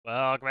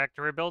Welcome back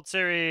to Rebuild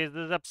Series.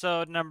 This is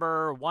episode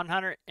number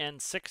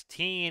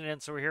 116, and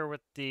so we're here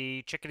with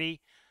the Chickadee.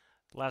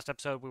 Last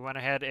episode, we went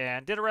ahead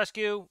and did a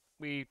rescue.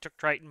 We took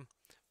Triton,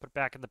 put it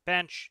back in the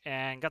bench,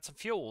 and got some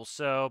fuel.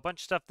 So a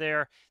bunch of stuff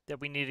there that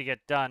we need to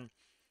get done.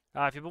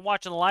 If you've been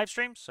watching the live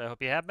streams, I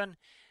hope you have been.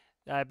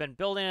 I've been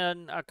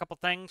building a couple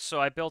things. So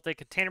I built a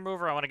container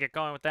mover. I want to get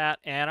going with that.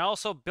 And I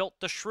also built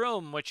the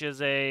Shroom, which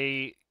is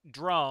a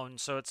drone.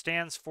 So it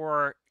stands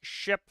for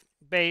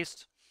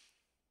ship-based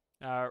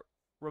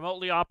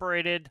remotely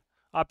operated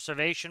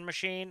observation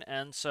machine,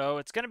 and so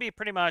it's going to be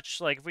pretty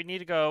much like if we need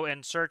to go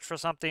and search for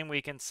something,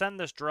 we can send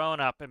this drone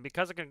up, and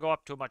because it can go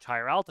up to a much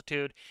higher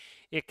altitude,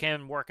 it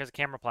can work as a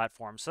camera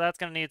platform. So that's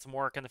going to need some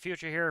work in the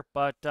future here,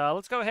 but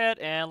let's go ahead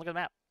and look at the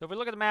map. So if we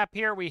look at the map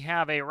here, we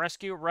have a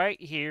rescue right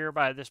here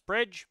by this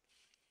bridge.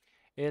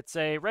 It's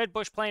a red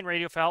bush plane,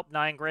 radio for help,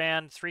 9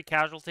 grand, 3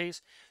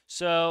 casualties.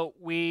 So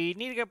we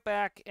need to get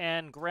back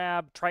and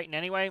grab Triton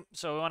anyway,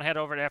 so we want to head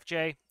over to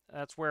FJ.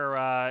 That's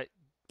where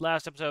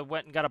last episode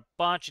went and got a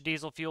bunch of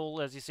diesel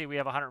fuel. As you see, we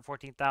have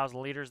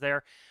 114,000 liters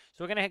there.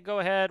 So we're going to go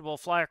ahead. We'll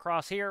fly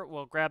across here.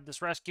 We'll grab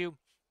this rescue.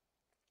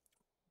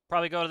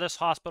 Probably go to this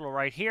hospital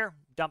right here,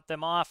 dump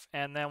them off,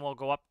 and then we'll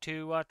go up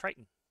to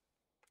Triton.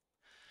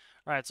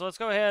 All right, so let's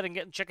go ahead and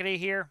get in Chickadee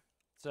here.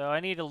 So I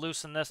need to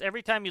loosen this.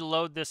 Every time you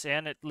load this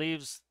in, it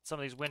leaves some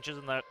of these winches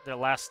in their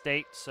last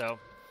state. So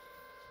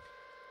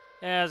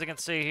as you can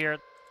see here,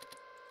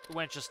 the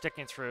winch is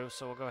sticking through.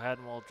 So we'll go ahead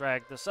and we'll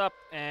drag this up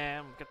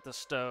and get this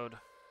stowed.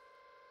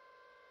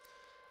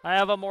 I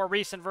have a more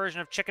recent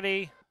version of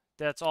Chickadee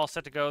that's all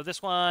set to go.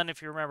 This one,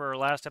 if you remember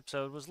last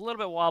episode, was a little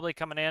bit wobbly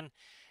coming in,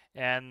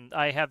 and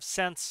I have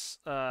since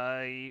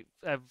I've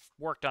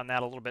worked on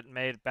that a little bit and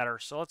made it better.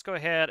 So let's go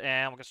ahead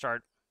and we'll get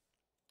started.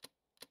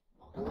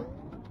 All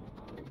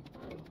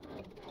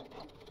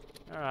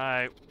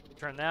right,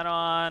 turn that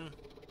on.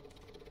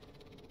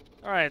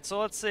 All right, so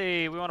let's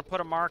see. We want to put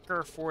a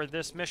marker for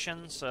this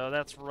mission, so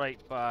that's right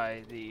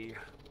by the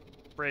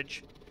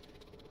bridge.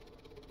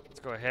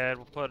 Go ahead,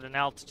 we'll put an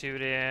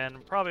altitude in.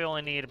 Probably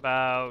only need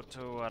about,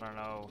 I don't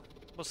know,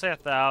 we'll say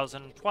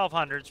 1,000,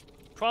 1,200.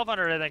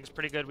 1,200 I think is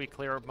pretty good. We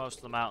clear most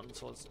of the mountains,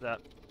 so let's do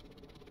that.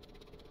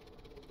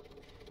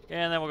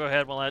 And then we'll go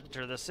ahead, we'll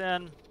enter this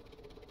in.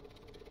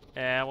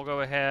 And we'll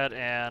go ahead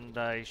and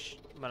I'm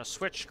going to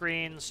switch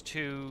screens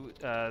to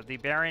the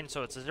bearing,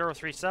 so it's a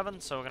 037,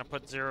 so we're going to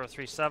put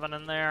 037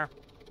 in there.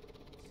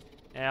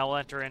 And we'll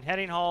enter in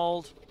heading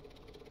hold.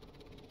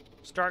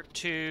 Start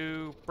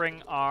to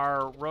bring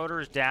our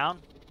rotors down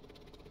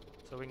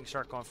so we can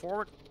start going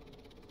forward.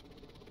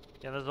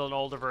 Yeah, this is an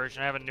older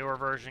version. I have a newer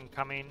version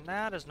coming.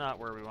 That is not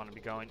where we want to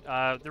be going.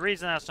 The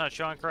reason that's not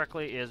showing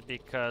correctly is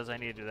because I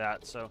need to do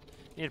that. So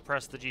I need to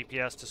press the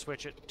GPS to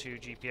switch it to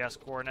GPS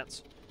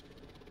coordinates.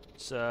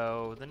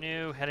 So the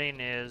new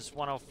heading is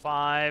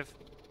 105.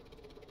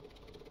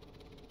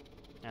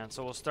 And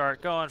so we'll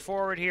start going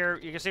forward here.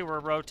 You can see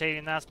we're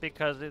rotating. That's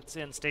because it's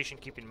in station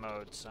keeping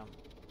mode. So.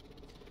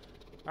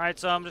 Alright,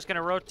 so I'm just going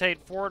to rotate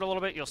forward a little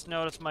bit. You'll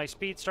notice my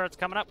speed starts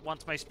coming up.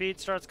 Once my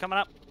speed starts coming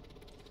up,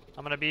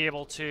 I'm going to be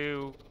able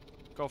to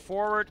go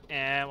forward,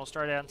 and we'll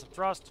start adding some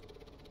thrust.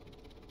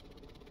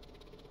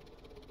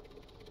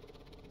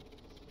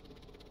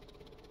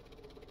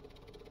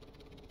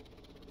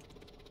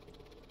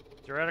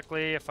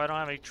 Theoretically, if I don't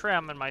have any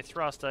trim in my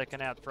thrust, I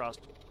can add thrust.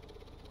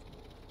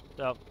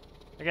 So,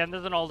 again, this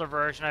is an older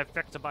version. I've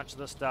fixed a bunch of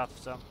this stuff,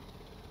 so...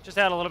 Just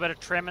add a little bit of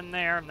trim in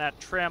there, and that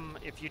trim,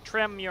 if you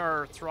trim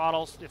your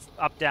throttles if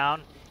up,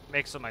 down, it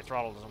makes so my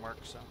throttle doesn't work,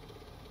 so.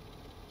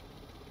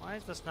 Why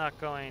is this not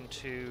going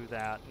to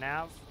that?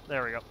 Nav?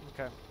 There we go,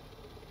 okay.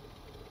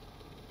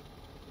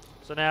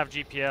 So nav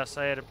GPS,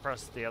 I had to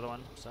press the other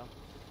one, so.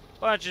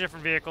 A bunch of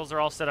different vehicles, they're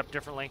all set up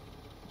differently.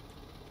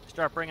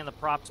 Start bringing the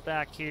props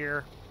back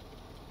here.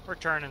 We're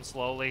turning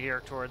slowly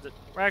here towards it.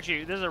 We're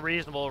actually, this is a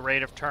reasonable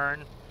rate of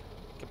turn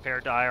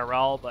compared to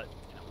IRL, but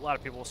you know, a lot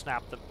of people will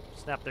snap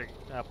their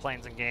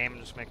planes in game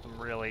and just make them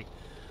really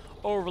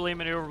overly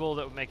maneuverable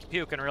that would make you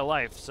puke in real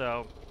life.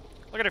 So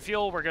look at the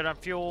fuel. We're good on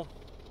fuel.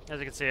 As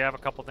you can see, I have a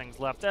couple things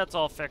left. That's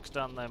all fixed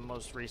on the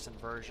most recent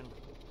version.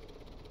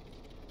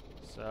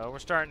 So we're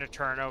starting to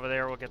turn over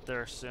there. We'll get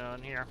there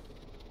soon here.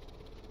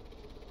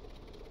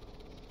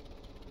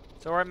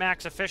 So we're at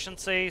max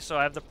efficiency. So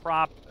I have the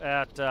prop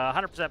at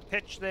 100%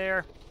 pitch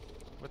there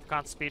with the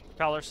constant speed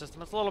propeller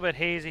system. It's a little bit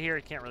hazy here.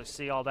 You can't really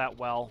see all that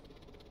well.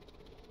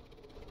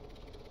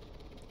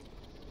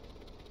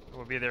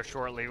 We'll be there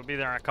shortly. We'll be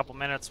there in a couple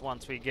minutes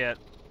once we get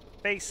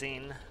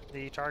facing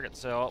the target.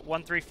 So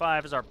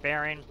 135 is our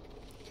bearing.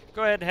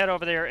 Go ahead and head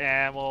over there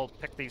and we'll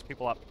pick these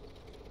people up.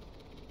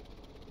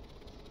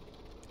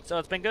 So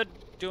it's been good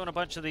doing a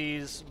bunch of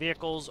these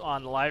vehicles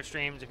on the live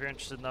streams. If you're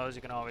interested in those,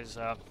 you can always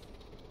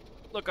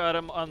look at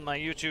them on my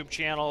YouTube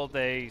channel.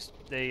 They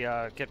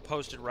get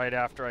posted right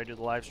after I do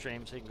the live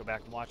stream, so you can go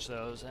back and watch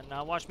those.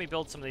 And watch me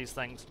build some of these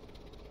things.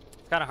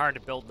 It's kind of hard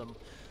to build them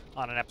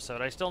on an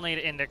episode. I still need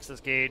to index this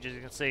gauge. As you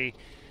can see,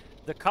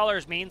 the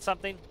colors mean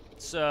something.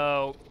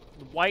 So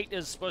white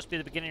is supposed to be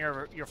the beginning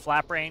of your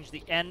flap range.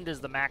 The end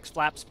is the max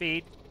flap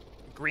speed.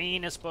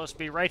 green is supposed to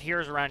be right here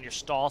is around your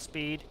stall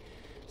speed.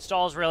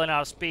 Stall is really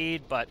not a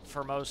speed, but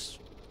for most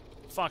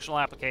functional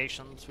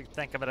applications, we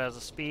think of it as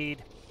a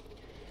speed.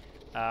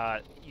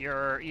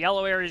 Your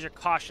yellow area is your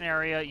caution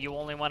area. You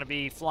only want to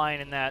be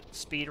flying in that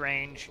speed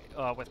range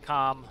with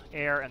calm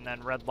air, and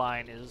then red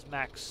line is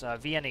max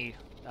VNE.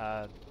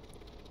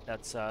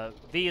 That's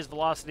V is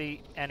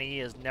velocity, NE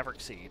is never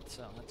exceed.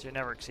 So that's your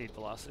never exceed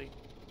velocity.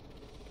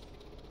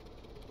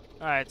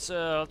 Alright,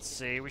 so let's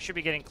see. We should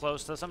be getting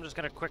close to this. I'm just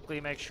going to quickly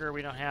make sure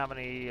we don't have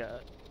any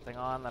thing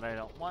on that I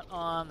don't want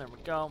on. There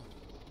we go.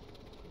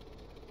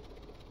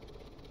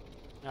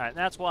 Alright,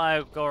 that's why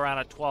I go around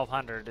at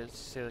 1200. You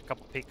see a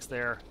couple peaks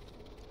there.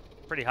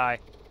 Pretty high.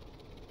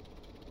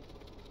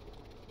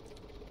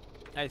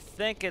 I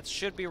think it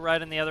should be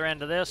right on the other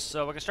end of this, so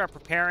we're going to start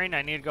preparing.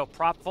 I need to go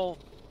prop full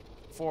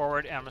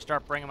forward, and I'm going to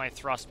start bringing my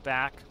thrust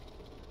back.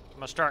 I'm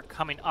going to start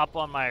coming up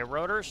on my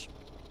rotors.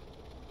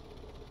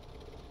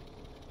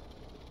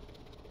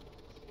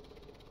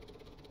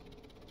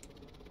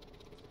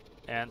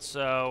 And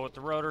so with the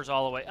rotors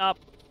all the way up,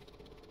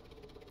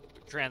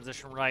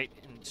 transition right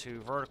into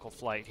vertical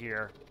flight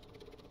here.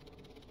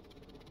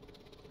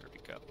 There we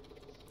go.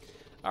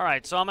 All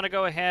right, so I'm going to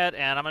go ahead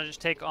and I'm going to just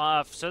take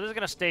off. So this is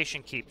going to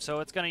station keep.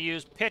 So it's going to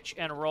use pitch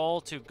and roll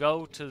to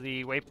go to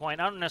the waypoint.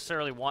 I don't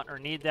necessarily want or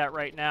need that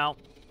right now.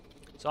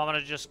 So I'm going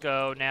to just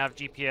go nav,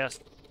 GPS,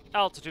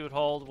 altitude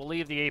hold. We'll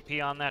leave the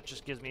AP on. That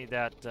just gives me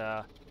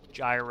that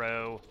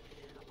gyro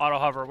auto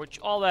hover, which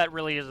all that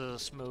really is a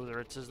smoother.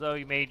 It's as though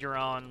you made your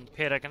own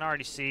PID. I can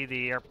already see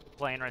the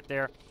airplane right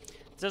there.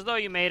 It's as though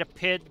you made a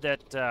PID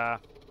that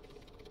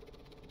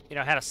you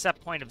know, had a set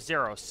point of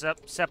 0.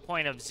 Set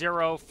point of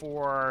 0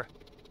 for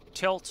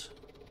tilt,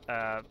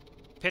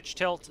 pitch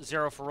tilt,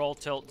 0 for roll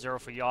tilt, 0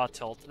 for yaw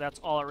tilt. That's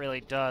all it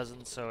really does,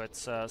 and so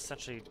it's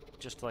essentially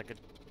just like a,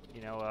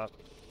 you know,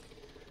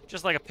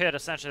 just like a PID.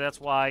 Essentially, that's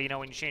why, you know,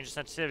 when you change the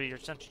sensitivity, you're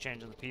essentially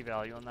changing the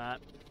p-value on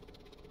that.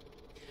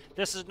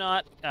 This is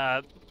not,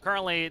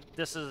 currently,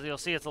 this is, you'll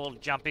see it's a little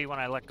jumpy when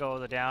I let go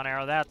of the down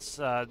arrow. That's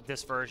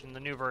this version. The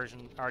new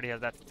version already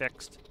has that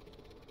fixed.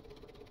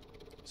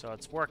 So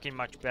it's working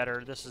much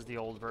better. This is the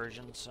old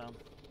version, so.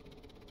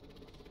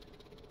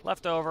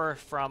 Leftover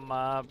from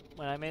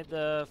when I made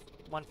the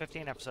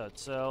 115 episode.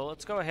 So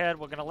let's go ahead.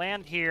 We're going to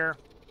land here.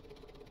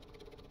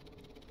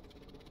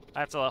 I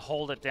have to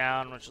hold it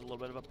down, which is a little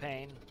bit of a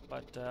pain.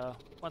 But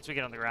once we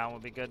get on the ground,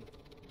 we'll be good.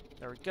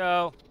 There we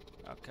go.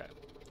 Okay.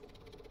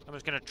 I'm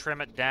just going to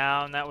trim it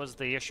down. That was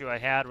the issue I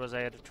had, was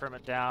I had to trim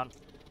it down.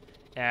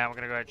 And we're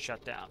going to go ahead and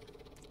shut down.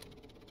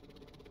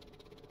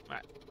 All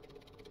right.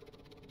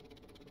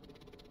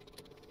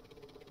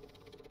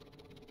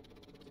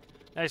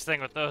 Nice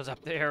thing with those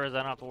up there is I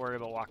don't have to worry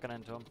about walking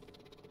into them.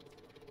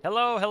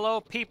 Hello,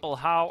 hello, people.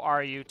 How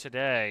are you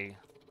today?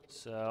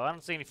 So, I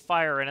don't see any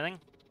fire or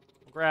anything.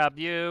 I'll grab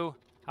you.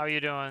 How are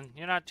you doing?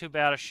 You're not too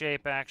bad of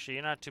shape, actually.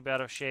 You're not too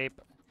bad of shape.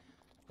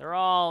 There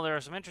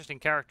are some interesting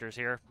characters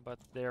here, but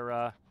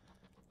they're,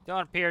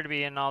 don't appear to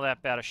be in all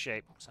that bad of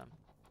shape. So.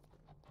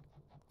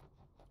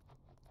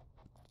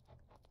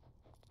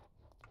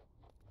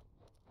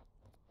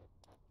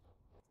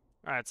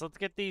 Alright, so let's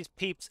get these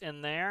peeps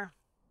in there.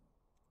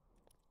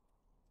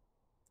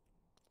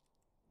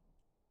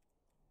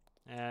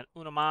 And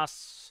una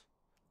más.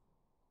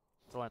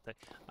 Let's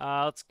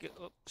get,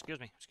 oh, excuse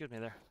me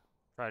there.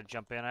 Try to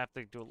jump in. I have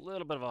to do a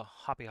little bit of a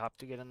hoppy hop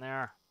to get in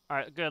there.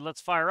 Alright, good.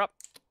 Let's fire up.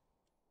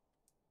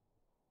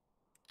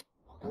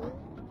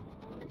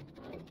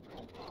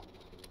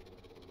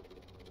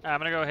 I'm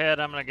going to go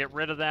ahead, I'm going to get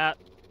rid of that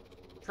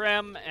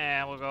trim,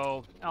 and we'll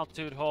go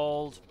altitude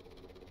hold.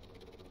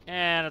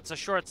 And it's a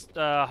short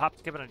hop,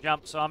 skip, and a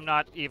jump, so I'm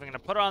not even going to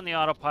put on the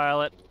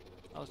autopilot.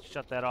 I'll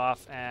shut that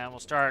off, and we'll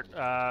start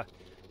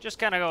just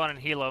kind of going in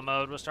helo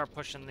mode. We'll start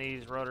pushing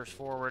these rotors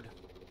forward.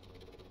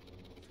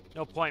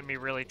 No point in me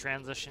really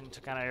transition to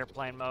kind of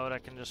airplane mode. I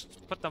can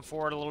just put them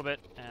forward a little bit,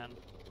 and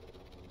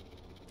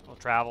we'll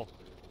travel.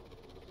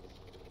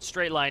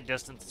 Straight line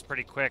distance is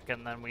pretty quick,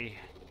 and then we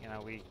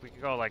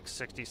could go like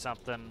 60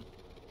 something,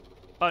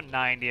 about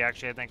 90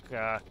 actually. I think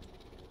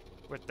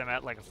with them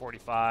at like a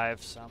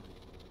 45, so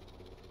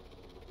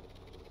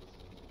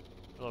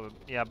a little bit,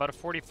 yeah, about a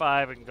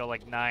 45. We can go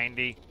like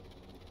 90,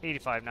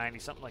 85, 90,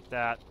 something like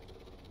that.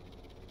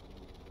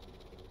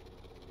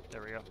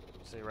 There we go.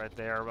 See right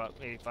there, about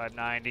 85,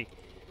 90,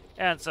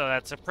 and so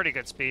that's a pretty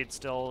good speed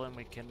still, and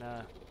we can.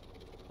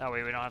 That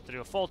way we don't have to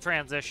do a full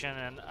transition,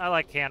 and I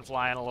like hand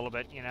flying a little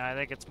bit. You know, I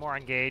think it's more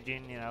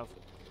engaging. You know.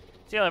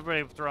 See how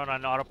everybody throwing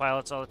on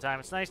autopilots all the time.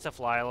 It's nice to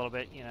fly a little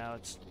bit, you know.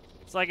 It's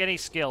like any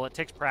skill. It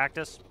takes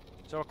practice.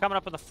 So we're coming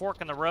up with a fork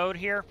in the road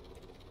here.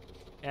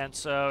 And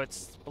so I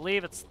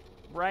believe it's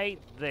right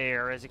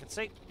there, as you can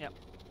see. Yep.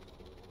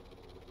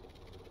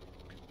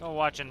 Go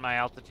watching my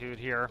altitude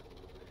here.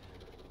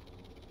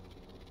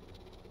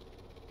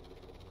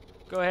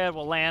 Go ahead,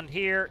 we'll land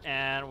here,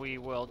 and we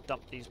will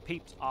dump these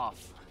peeps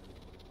off.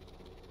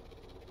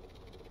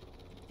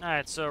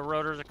 Alright, so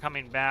rotors are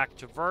coming back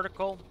to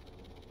vertical.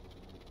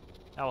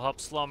 That will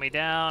help slow me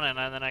down, and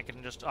then I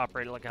can just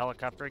operate it like a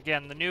helicopter.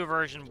 Again, the new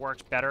version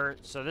works better.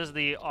 So this is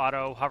the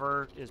auto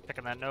hover, is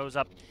picking that nose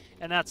up,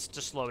 and that's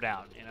to slow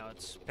down. You know,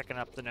 it's picking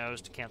up the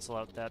nose to cancel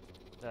out that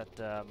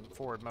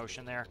forward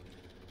motion there.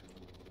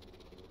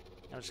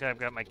 I've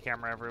got my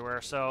camera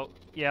everywhere. So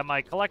yeah,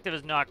 my collective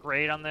is not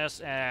great on this,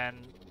 and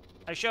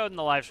I showed in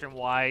the live stream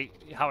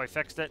how I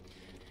fixed it.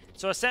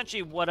 So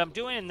essentially, what I'm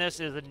doing in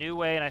this is a new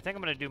way, and I think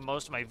I'm going to do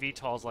most of my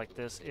VTOLs like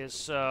this. Is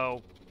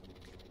so.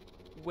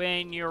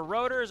 When your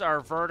rotors are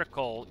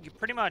vertical, you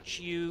pretty much,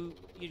 you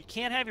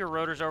can't have your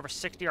rotors over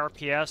 60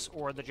 RPS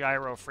or the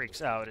gyro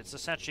freaks out. It's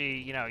essentially,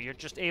 you know, you're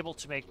just able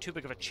to make too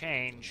big of a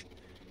change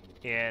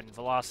in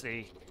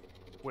velocity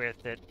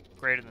with it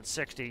greater than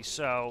 60.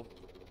 So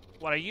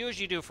what I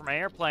usually do for my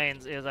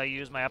airplanes is I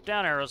use my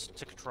up-down arrows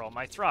to control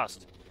my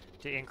thrust,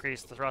 to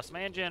increase the thrust of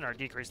my engine or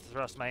decrease the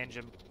thrust of my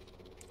engine.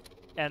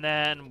 And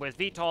then with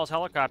VTOLs,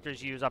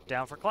 helicopters use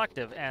up-down for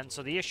collective. And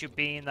so the issue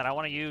being that I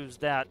want to use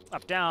that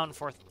up-down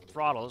for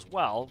throttle as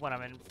well when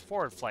I'm in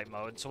forward flight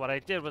mode. So what I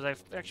did was I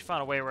actually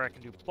found a way where I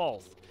can do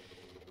both.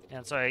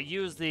 And so I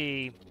use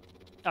the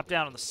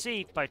up-down on the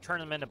seat by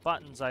turning them into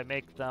buttons. I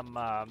make them,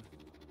 I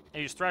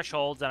use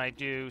thresholds, and I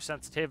do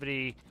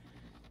sensitivity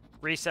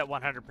reset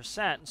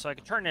 100%. And so I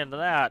can turn it into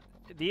that.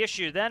 The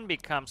issue then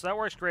becomes, so that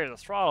works great with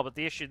the throttle, but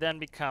the issue then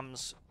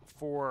becomes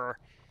for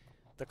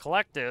the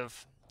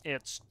collective,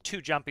 it's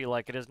too jumpy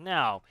like it is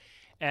now.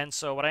 And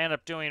so what I ended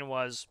up doing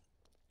was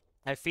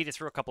I feed it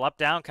through a couple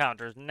up-down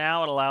counters.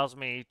 Now it allows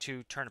me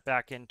to turn it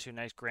back into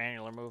nice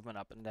granular movement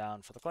up and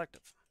down for the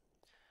collective.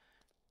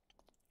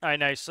 All right,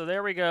 nice. So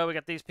there we go. We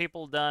got these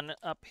people done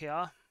up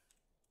here.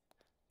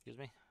 Excuse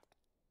me.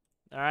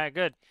 All right,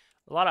 good.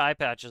 A lot of eye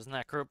patches in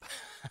that group.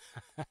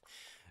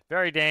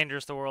 Very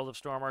dangerous, the world of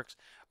Stormworks.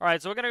 All right,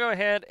 so we're going to go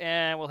ahead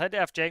and we'll head to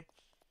FJ.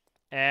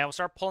 And we'll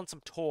start pulling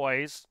some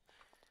toys.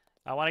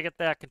 I want to get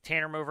that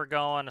container mover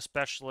going,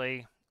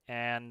 especially,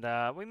 and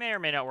we may or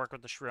may not work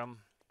with the shroom.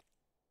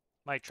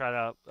 Might try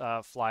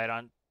to fly it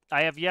on.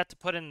 I have yet to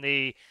put in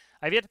the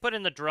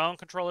drone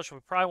controller, so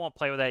we probably won't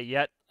play with that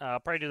yet. I'll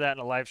probably do that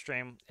in a live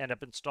stream. End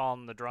up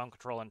installing the drone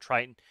controller in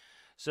Triton.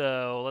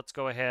 So let's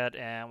go ahead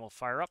and we'll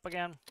fire up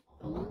again,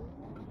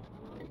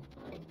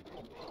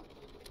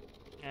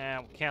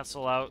 and we'll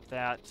cancel out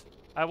that.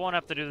 I won't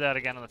have to do that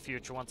again in the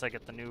future once I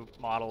get the new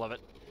model of it.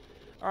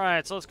 All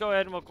right, so let's go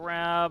ahead and we'll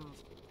grab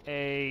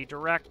a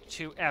direct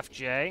to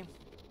FJ,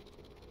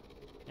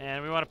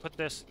 and we want to put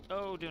this,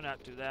 oh, do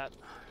not do that.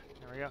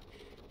 There we go.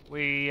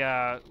 We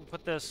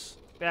put this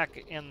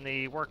back in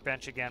the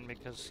workbench again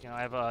because, you know,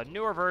 I have a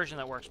newer version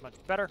that works much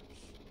better.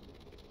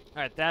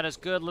 All right, that is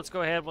good. Let's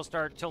go ahead. We'll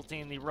start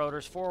tilting the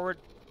rotors forward.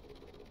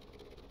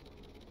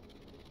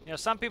 You know,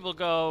 some people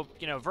go,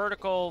 you know,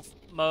 vertical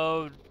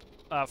mode,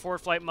 forward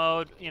flight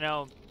mode. You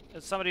know,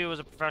 as somebody who was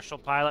a professional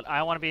pilot,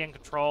 I want to be in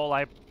control.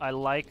 I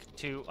like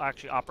to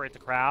actually operate the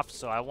craft,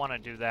 so I want to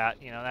do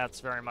that. You know, that's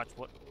very much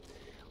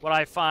what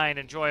I find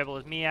enjoyable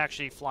is me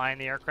actually flying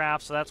the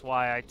aircraft. So that's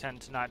why I tend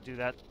to not do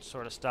that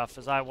sort of stuff,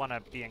 is I want to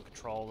be in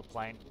control of the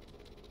plane.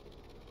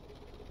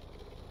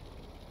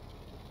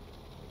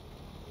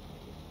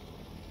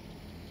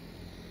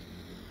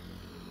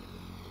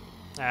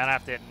 And I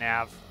have to hit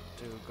nav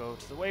to go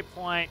to the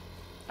waypoint.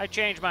 I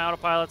changed my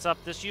autopilots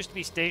up. This used to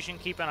be station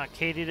keeping on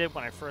Katie did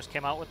when I first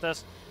came out with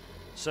this.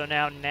 So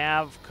now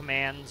nav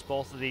commands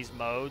both of these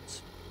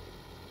modes.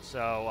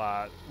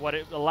 So what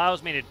it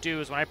allows me to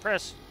do is when I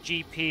press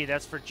GP,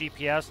 that's for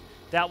GPS,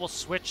 that will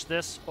switch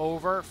this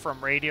over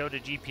from radio to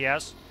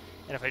GPS.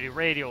 And if I do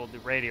radio, it'll do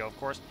radio, of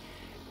course.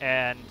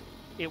 And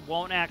it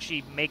won't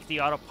actually make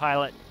the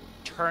autopilot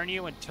turn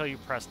you until you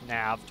press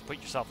nav to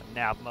put yourself in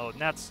nav mode.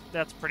 And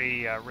that's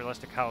pretty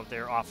realistic how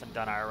they're often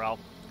done IRL.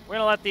 We're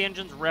going to let the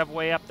engines rev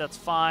way up. That's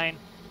fine.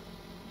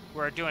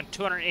 We're doing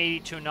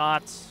 282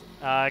 knots.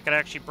 I could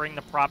actually bring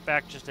the prop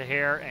back just a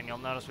hair, and you'll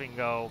notice we can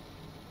go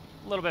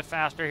a little bit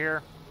faster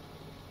here.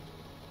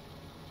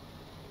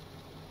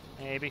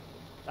 Maybe.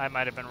 I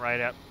might have been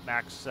right at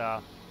max,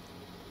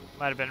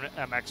 might have been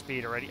at max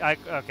speed already.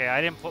 Okay,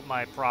 I didn't put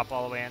my prop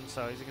all the way in,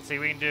 so as you can see,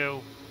 we can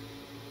do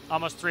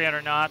almost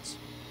 300 knots.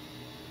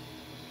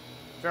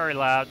 Very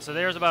loud. So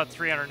there's about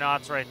 300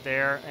 knots right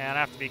there, and I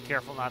have to be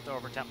careful not to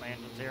overtemp my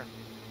engines here.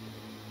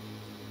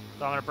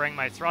 So I'm going to bring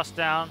my thrust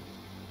down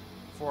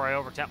before I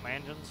overtemp my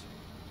engines.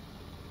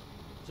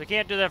 So I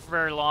can't do that for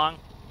very long.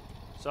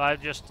 So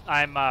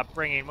I'm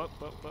bringing, whoop,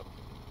 whoop, whoop.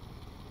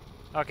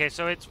 Okay,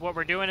 so it's what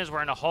we're doing is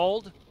we're in a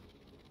hold.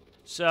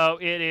 So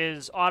it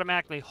is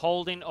automatically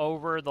holding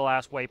over the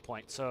last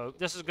waypoint. So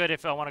this is good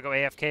if I want to go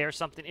AFK or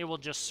something. It will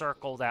just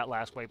circle that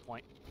last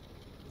waypoint.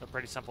 So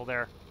pretty simple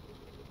there.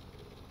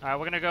 All right,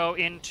 we're going to go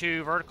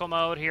into vertical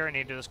mode here. I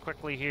need to do this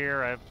quickly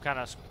here. I'm kind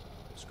of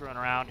screwing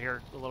around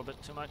here a little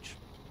bit too much.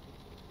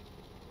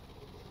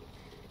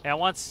 And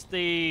once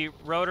the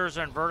rotors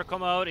are in vertical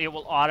mode, it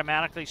will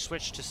automatically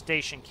switch to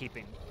station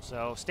keeping.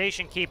 So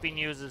station keeping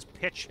uses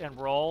pitch and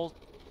roll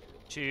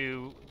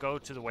to go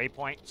to the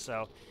waypoint.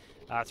 So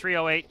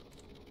 308,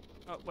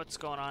 Oh, what's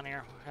going on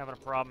here? We're having a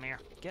problem here.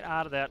 Get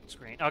out of that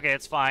screen. Okay,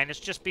 it's fine. It's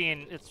just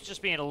being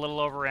a little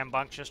over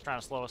rambunctious, trying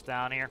to slow us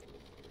down here.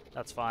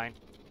 That's fine.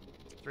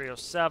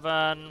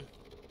 307.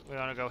 We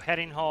want to go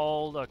heading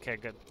hold. Okay,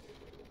 good.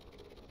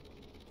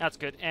 That's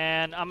good.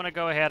 And I'm going to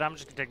go ahead. I'm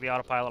just going to take the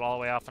autopilot all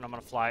the way off, and I'm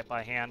going to fly it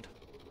by hand.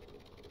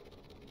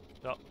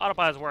 So,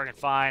 autopilot's working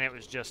fine. It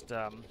was just,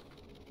 again,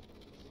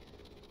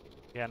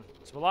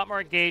 it's a lot more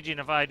engaging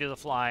if I do the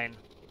flying.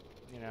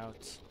 You know,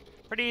 it's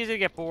pretty easy to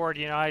get bored.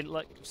 You know,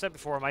 like I said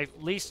before, my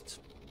least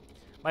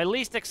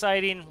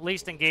exciting,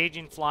 least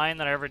engaging flying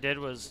that I ever did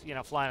was, you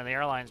know, flying in the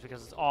airlines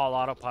because it's all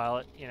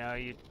autopilot. You know,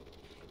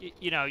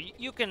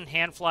 you can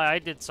hand fly. I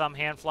did some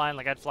hand flying,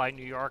 like I'd fly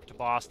New York to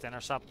Boston or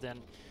something,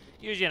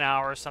 usually an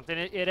hour or something.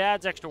 It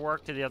adds extra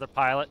work to the other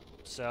pilot,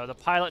 so the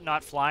pilot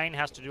not flying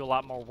has to do a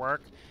lot more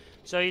work.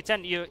 So it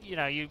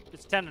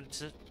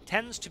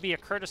tends to be a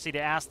courtesy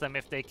to ask them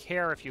if they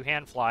care if you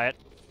hand fly it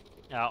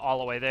all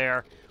the way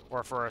there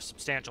or for a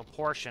substantial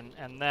portion,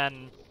 and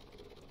then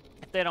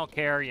if they don't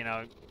care, you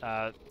know,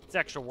 it's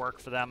extra work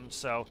for them.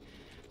 So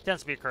it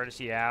tends to be a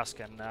courtesy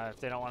ask, and if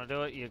they don't want to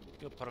do it,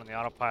 you'll put on the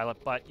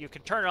autopilot. But you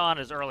can turn it on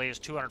as early as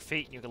 200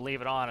 feet, and you can leave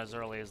it on as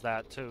early as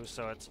that too.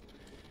 So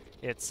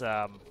it's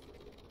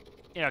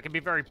you know, it can be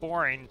very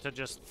boring to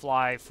just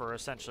fly for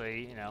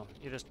essentially, you know,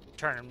 you're just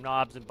turning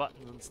knobs and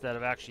buttons instead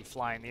of actually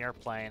flying the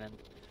airplane. And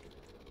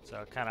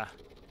so kind of,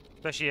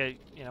 especially,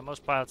 you know,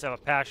 most pilots have a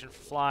passion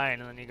for flying,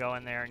 and then you go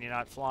in there and you're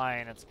not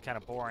flying, it's kind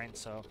of boring.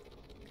 So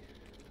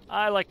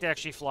I like to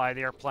actually fly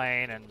the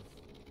airplane and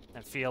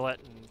feel it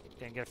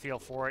and get a feel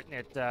for it.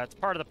 And it's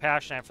part of the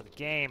passion I have for the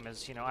game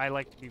is, you know, I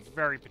like to be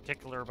very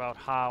particular about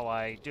how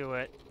I do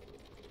it,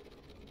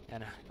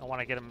 and I want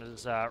to get them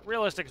as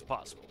realistic as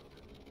possible.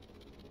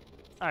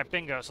 All right,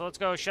 bingo. So let's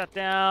go shut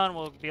down.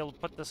 We'll be able to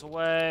put this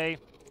away.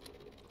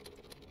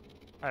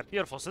 All right,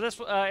 beautiful. So this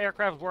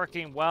aircraft is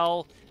working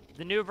well.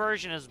 The new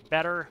version is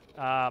better.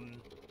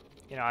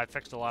 You know, I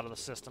fixed a lot of the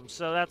systems,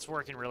 so that's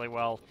working really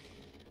well.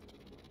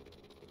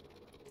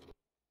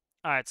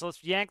 All right, so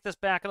let's yank this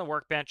back on the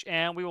workbench,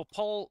 and we will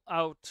pull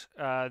out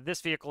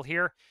this vehicle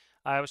here.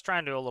 I was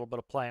trying to do a little bit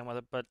of playing with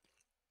it, but...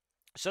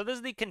 So this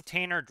is the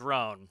container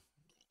drone.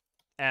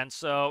 And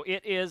so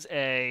it is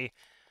a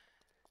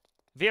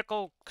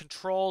vehicle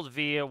controlled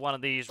via one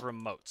of these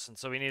remotes. And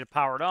so we need to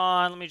power it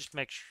on. Let me just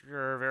make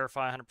sure,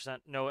 verify 100%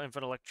 no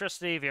input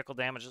electricity. Vehicle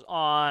damage is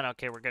on.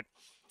 Okay, we're good.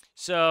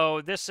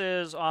 So this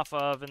is off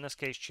of, in this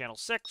case, channel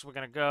 6. We're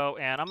going to go,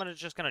 and I'm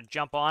just going to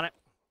jump on it.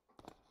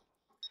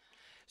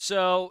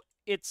 So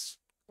it's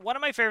one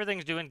of my favorite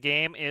things to do in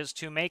game is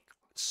to make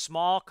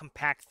small,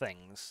 compact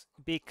things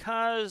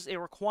because it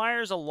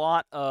requires a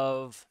lot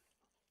of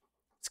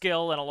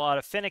skill and a lot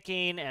of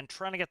finicking and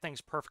trying to get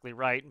things perfectly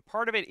right. And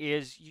part of it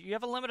is you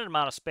have a limited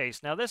amount of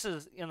space. Now, this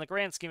is, in the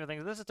grand scheme of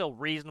things, this is still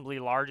reasonably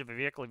large of a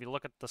vehicle. If you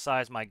look at the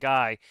size of my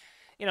guy,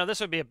 you know, this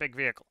would be a big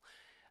vehicle.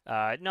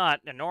 Not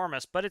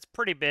enormous, but it's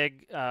pretty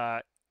big,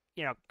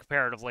 you know,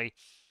 comparatively.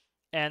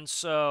 And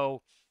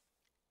so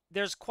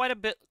there's quite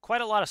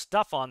a lot of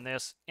stuff on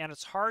this, and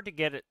it's hard to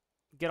get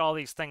all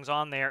these things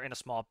on there in a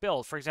small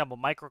build. For example,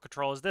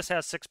 microcontrollers. This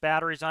has 6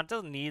 batteries on it. It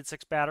doesn't need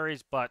 6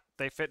 batteries, but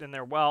they fit in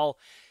there well.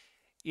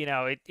 You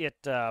know, I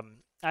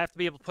have to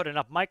be able to put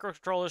enough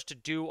microcontrollers to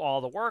do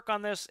all the work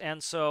on this,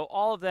 and so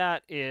all of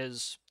that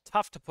is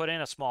tough to put in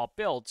a small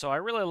build. So I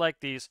really like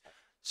these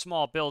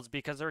small builds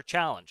because they're a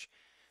challenge.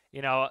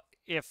 You know,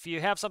 if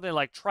you have something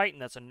like Triton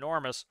that's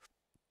enormous,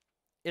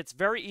 it's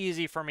very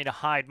easy for me to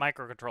hide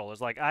microcontrollers.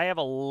 Like, I have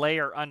a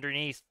layer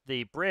underneath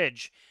the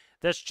bridge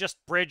that's just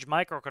bridge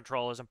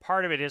microcontrollers, and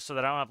part of it is so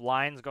that I don't have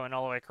lines going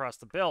all the way across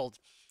the build.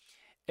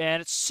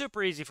 And it's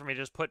super easy for me to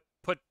just put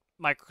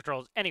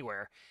microcontrollers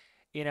anywhere.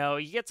 You know,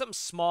 you get something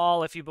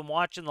small. If you've been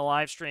watching the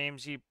live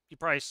streams, you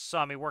probably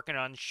saw me working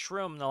on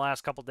Shroom the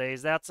last couple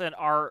days. That's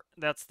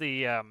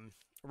the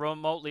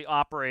remotely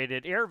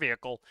operated air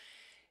vehicle.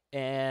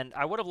 And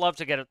I would have loved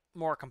to get it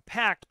more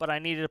compact, but I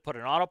needed to put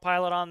an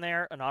autopilot on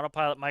there, an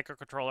autopilot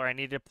microcontroller. I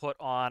needed to put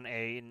on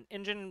an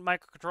engine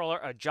microcontroller,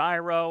 a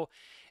gyro.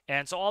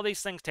 And so all these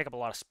things take up a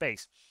lot of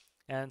space.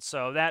 And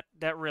so that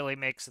really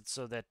makes it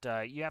so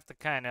that you have to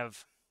kind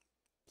of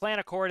plan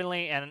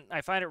accordingly, and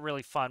I find it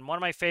really fun. One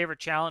of my favorite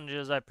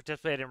challenges I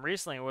participated in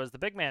recently was the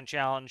Big Man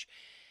Challenge,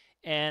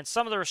 and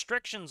some of the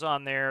restrictions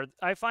on there,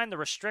 I find the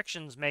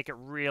restrictions make it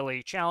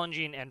really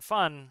challenging and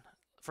fun.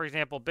 For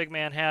example, Big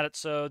Man had it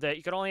so that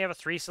you could only have a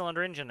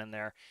 3-cylinder engine in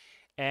there,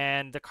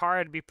 and the car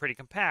had to be pretty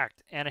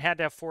compact, and it had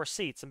to have 4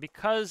 seats, and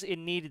because it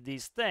needed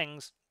these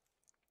things,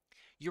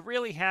 you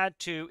really had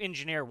to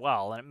engineer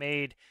well, and it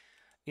made,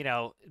 you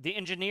know, put the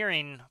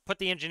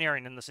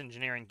engineering in this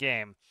engineering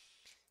game.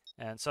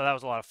 And so that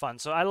was a lot of fun.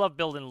 So I love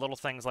building little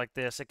things like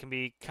this. It can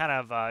be kind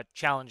of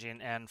challenging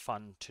and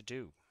fun to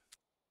do.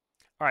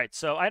 All right,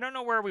 so I don't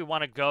know where we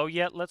want to go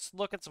yet. Let's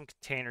look at some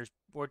containers.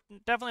 We're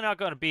definitely not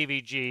going to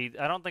BVG.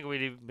 I don't think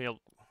we'd even be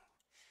able...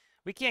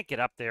 We can't get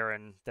up there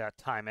in that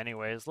time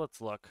anyways. Let's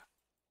look.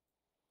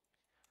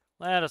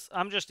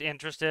 I'm just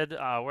interested.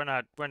 We're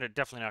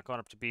definitely not going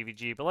up to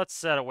BVG, but let's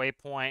set a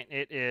waypoint.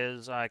 It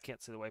is, I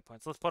can't see the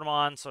waypoints. Let's put them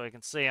on so I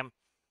can see them.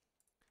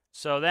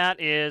 So that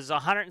is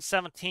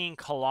 117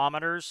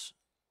 kilometers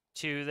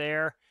to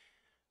there.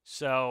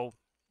 So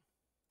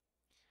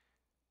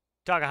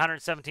talk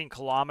 117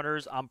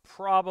 kilometers.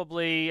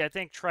 I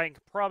think Triton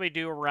could probably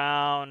do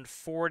around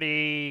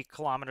 40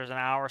 kilometers an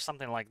hour,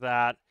 something like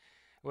that.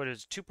 What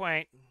is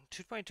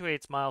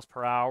 2.28 miles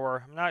per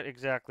hour? I'm not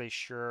exactly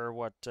sure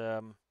what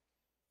the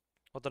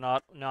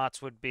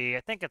knots would be.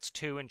 I think it's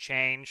 2 and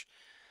change.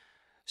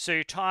 So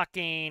you're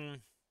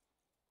talking,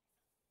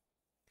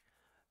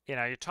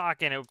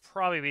 it would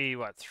probably be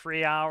what,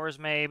 3 hours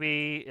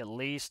maybe at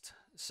least.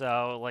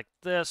 So like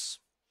this,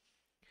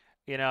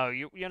 you're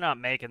not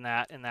making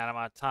that in that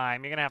amount of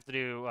time. You're gonna have to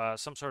do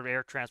some sort of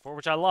air transport,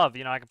 which I love.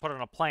 I can put it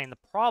on a plane. The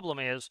problem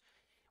is,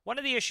 one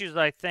of the issues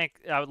that I think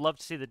I would love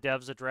to see the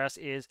devs address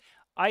is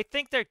I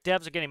think their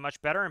devs are getting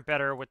much better and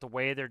better with the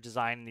way they're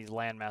designing these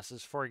land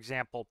masses. For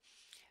example,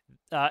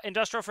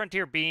 Industrial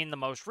Frontier being the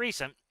most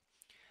recent,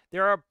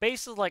 there are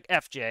bases like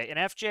FJ, and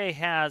FJ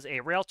has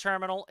a rail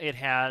terminal, it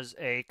has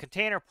a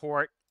container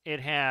port, it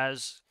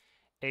has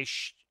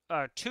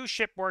two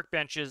ship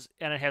workbenches,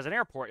 and it has an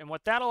airport. And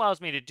what that allows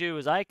me to do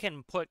is I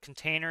can put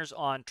containers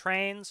on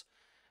trains,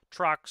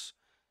 trucks,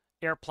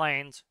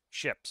 airplanes,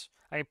 ships.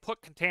 I can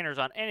put containers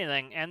on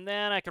anything, and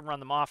then I can run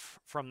them off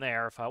from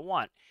there if I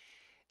want.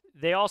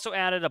 They also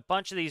added a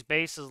bunch of these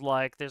bases,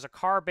 like there's a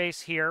car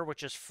base here,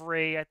 which is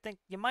free. I think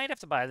you might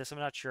have to buy this. I'm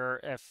not sure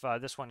if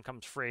this one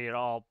comes free at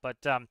all, but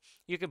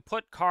you can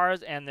put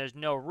cars and there's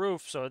no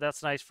roof, so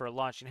that's nice for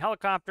launching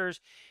helicopters.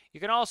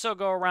 You can also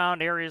go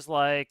around areas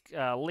like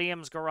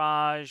Liam's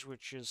garage,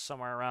 which is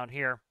somewhere around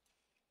here.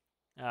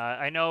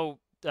 I know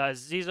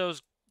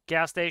Zizo's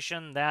gas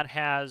station, that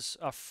has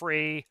a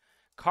free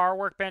car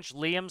workbench.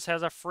 Liam's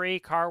has a free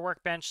car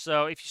workbench.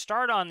 So if you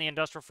start on the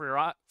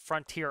Industrial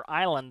Frontier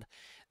Island,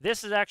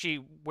 this is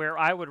actually where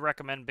I would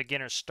recommend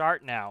beginners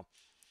start now.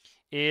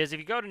 Is if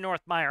you go to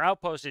North Meyer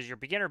Outpost as your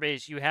beginner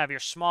base, you have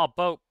your small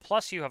boat,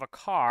 plus you have a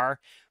car,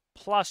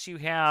 plus you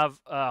have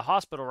a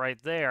hospital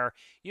right there.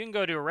 You can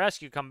go do a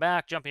rescue, come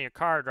back, jump in your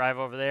car, drive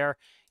over there.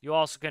 You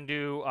also can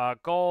do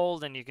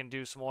gold, and you can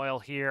do some oil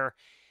here.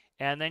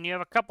 And then you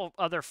have a couple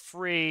other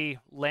free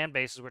land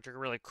bases, which are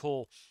really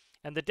cool.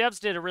 And the devs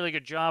did a really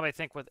good job, I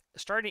think, with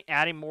starting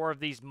adding more of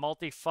these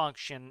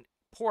multi-function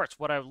ports.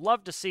 What I would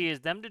love to see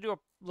is them to do a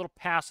little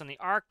pass in the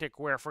Arctic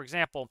where, for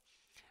example,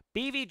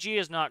 BVG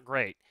is not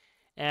great.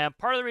 And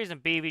part of the reason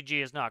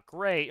BVG is not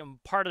great,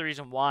 and part of the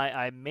reason why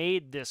I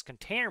made this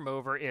container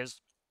mover,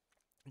 is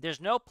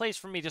there's no place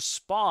for me to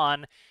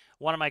spawn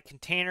one of my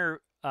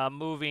container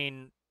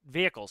moving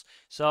vehicles.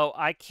 So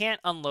I can't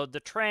unload the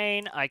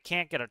train, I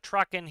can't get a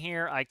truck in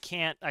here, I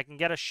can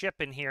get a ship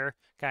in here,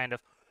 kind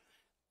of.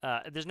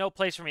 There's no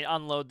place for me to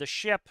unload the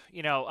ship.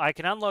 I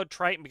can unload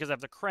Triton because I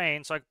have the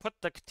crane, so I can put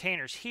the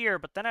containers here,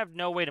 but then I have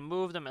no way to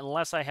move them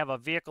unless I have a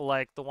vehicle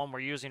like the one we're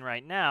using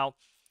right now.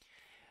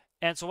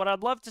 And so what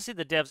I'd love to see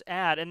the devs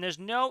add, and there's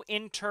no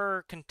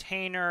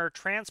inter-container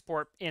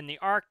transport in the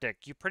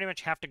Arctic. You pretty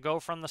much have to go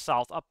from the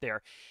south up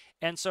there.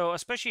 And so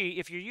especially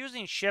if you're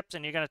using ships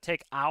and you're going to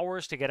take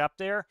hours to get up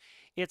there,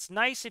 it's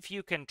nice if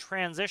you can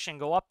transition,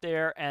 go up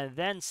there, and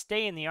then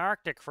stay in the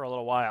Arctic for a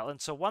little while. And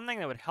so one thing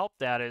that would help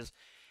that is,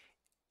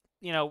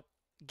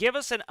 give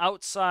us an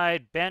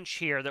outside bench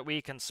here that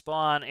we can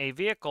spawn a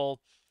vehicle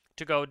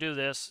to go do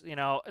this.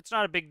 It's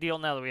not a big deal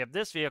now that we have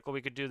this vehicle,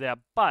 we could do that,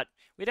 but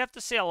we'd have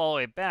to sail all the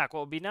way back. What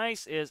would be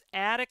nice is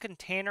add a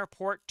container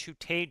port to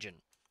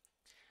Triton.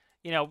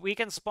 We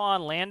can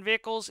spawn land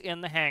vehicles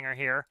in the hangar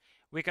here.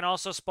 We can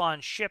also spawn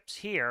ships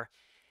here.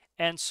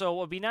 And so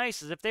what would be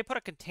nice is if they put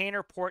a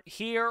container port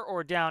here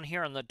or down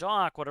here on the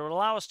dock, what it would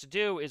allow us to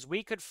do is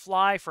we could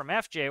fly from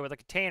FJ with a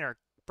container,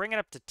 bring it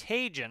up to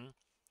Triton,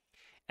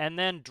 and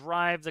then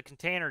drive the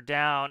container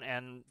down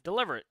and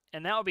deliver it.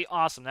 And that would be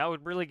awesome. That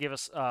would really give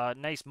us a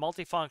nice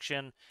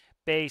multifunction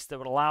base that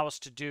would allow us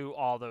to do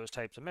all those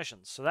types of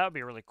missions. So that would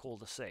be really cool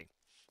to see.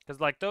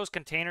 Because like those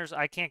containers,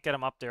 I can't get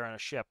them up there on a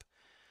ship.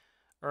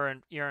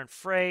 You're in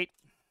freight.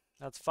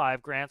 That's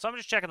 $5,000. So I'm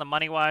just checking the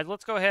money-wise.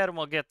 Let's go ahead and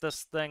we'll get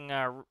this thing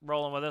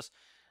rolling with us.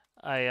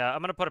 I'm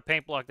going to put a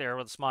paint block there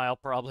with a smile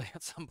probably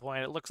at some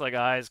point. It looks like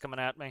eyes coming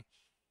at me.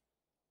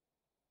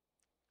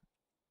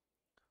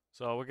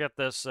 So we'll get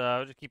this,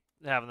 just keep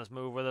having this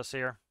move with us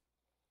here.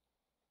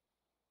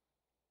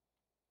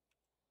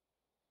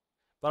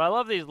 But I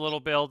love these little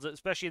builds,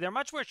 especially they're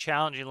much more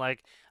challenging.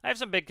 Like, I have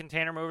some big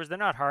container movers. They're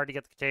not hard to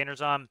get the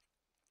containers on.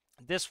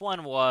 This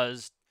one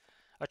was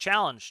a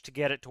challenge to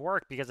get it to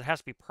work because it has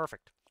to be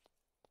perfect.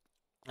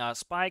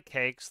 Spy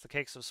cakes, the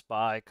cakes of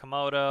Spy,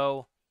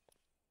 Komodo.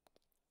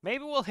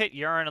 Maybe we'll hit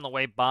urine on the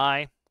way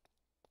by.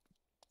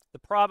 The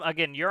problem,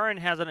 again, urine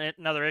has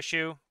another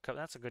issue.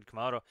 That's a good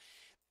Komodo.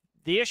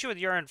 The issue with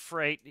urine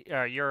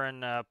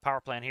power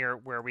plant here,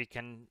 where we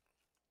can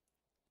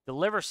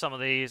deliver some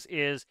of these,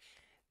 is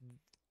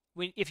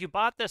if you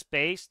bought this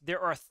base, there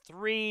are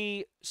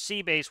 3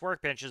 sea base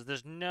workbenches.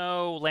 There's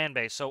no land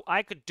base. So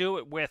I could do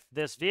it with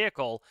this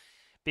vehicle,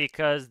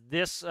 because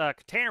this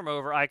container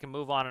mover I can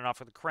move on and off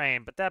with a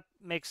crane, but that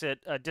makes it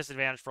a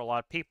disadvantage for a lot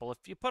of people.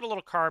 If you put a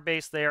little car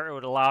base there, it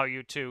would allow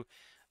you to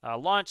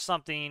launch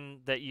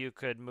something that you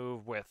could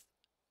move with,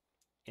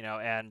 you know,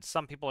 and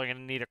some people are going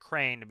to need a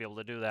crane to be able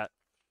to do that.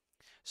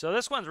 So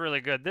this one's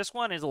really good. This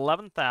one is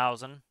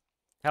 11,000.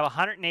 Have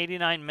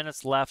 189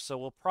 minutes left,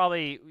 so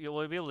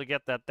you'll be able to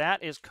get that.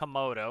 That is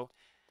Komodo.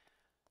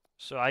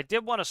 So I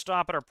did want to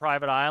stop at our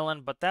private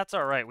island, but that's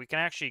all right. We can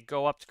actually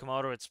go up to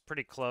Komodo. It's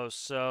pretty close.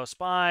 So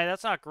Spy,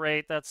 that's not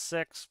great. That's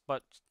 6,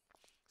 but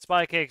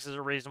Spy Cakes is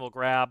a reasonable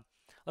grab.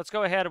 Let's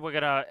go ahead and we're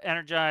going to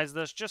energize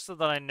this just so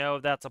that I know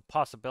that's a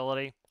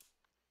possibility.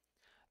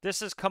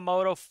 This is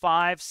Komodo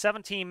 5,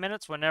 17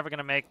 minutes. We're never going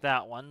to make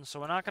that one, so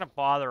we're not going to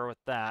bother with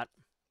that.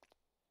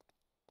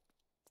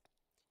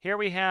 Here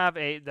we have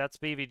that's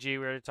BVG. We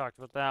already talked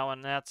about that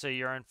one. That's a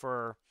urine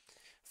for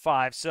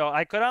 5. So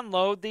I could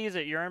unload these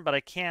at urine, but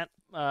I can't.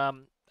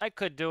 I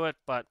could do it,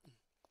 but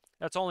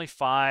that's only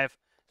 5.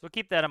 So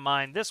keep that in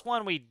mind. This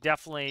one we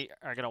definitely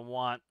are going to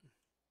want,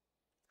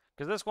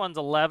 because this one's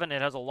 11.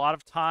 It has a lot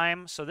of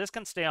time, so this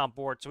can stay on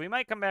board. So we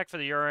might come back for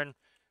the urine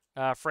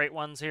freight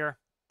ones here.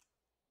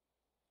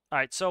 All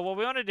right, so what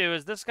we want to do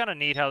is, this is kind of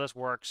neat how this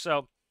works.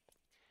 So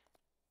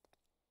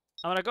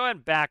I'm going to go ahead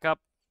and back up,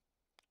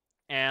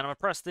 and I'm going to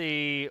press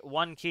the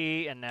 1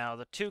 key and now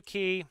the 2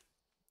 key,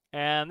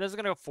 and this is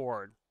going to go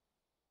forward.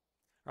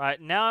 All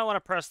right, now I want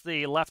to press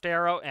the left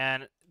arrow,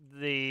 and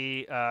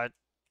the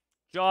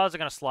jaws are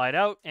going to slide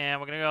out, and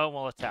we're going to go and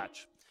we'll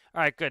attach.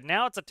 All right, good.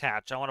 Now it's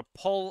attached. I want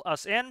to pull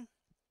us in,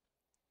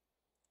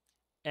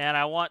 and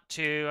I don't want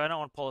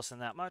to pull us in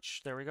that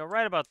much. There we go.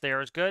 Right about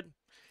there is good.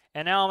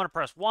 And now I'm going to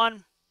press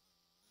 1,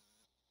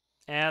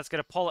 and it's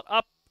going to pull it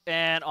up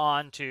and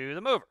onto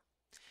the mover.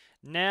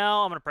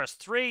 Now I'm going to press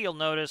 3. You'll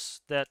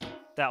notice that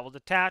that will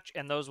detach,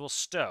 and those will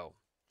stow.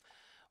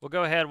 We'll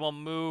go ahead, we'll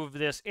move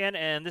this in,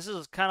 and this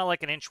is kind of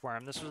like an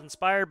inchworm. This was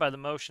inspired by the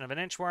motion of an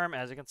inchworm.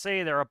 As you can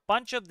see, there are a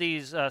bunch of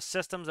these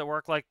systems that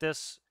work like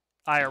this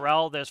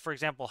IRL. There's, for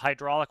example,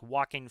 hydraulic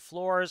walking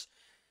floors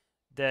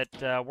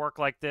that work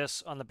like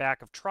this on the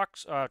back of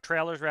trucks,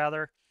 trailers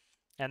rather,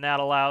 and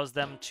that allows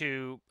them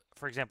to,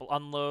 for example,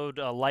 unload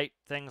light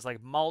things like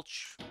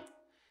mulch.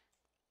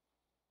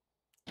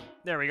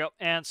 There we go.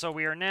 And so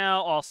we are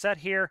now all set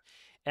here,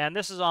 and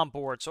this is on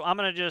board. So I'm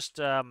going to just...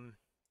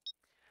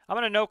 I'm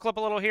going to no-clip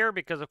a little here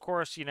because, of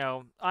course, you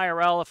know,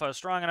 IRL, if I was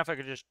strong enough, I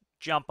could just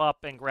jump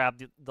up and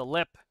grab the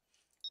lip.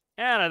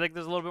 And I think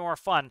this is a little bit more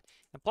fun.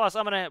 And plus,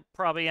 I'm going to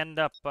probably end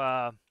up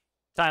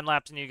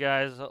time-lapsing you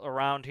guys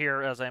around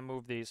here as I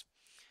move these.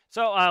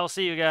 So I'll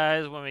see you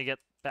guys when we get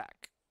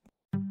back.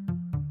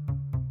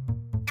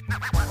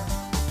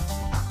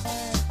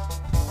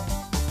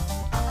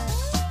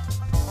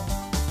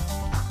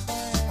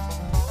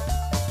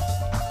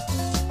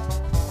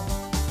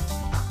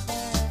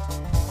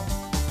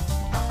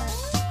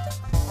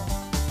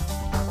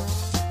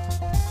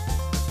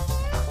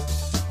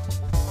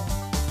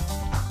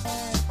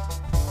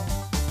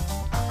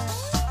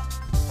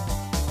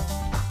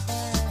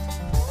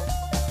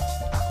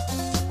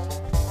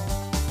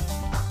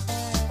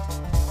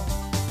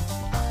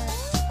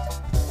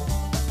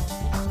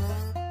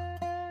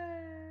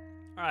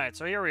 Alright,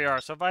 so here we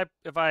are. So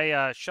if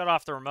I shut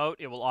off the remote,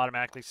 it will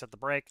automatically set the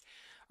brake.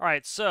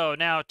 Alright, so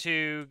now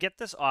to get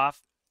this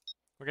off,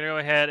 we're going to go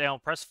ahead and we'll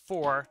press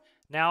 4.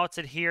 Now it's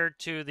adhered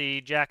to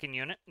the jacking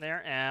unit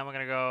there, and we're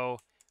going to go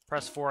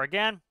press 4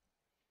 again.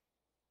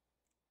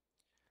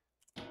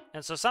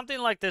 And so something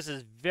like this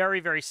is very,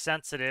 very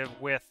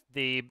sensitive with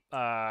the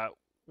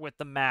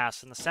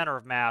mass, in the center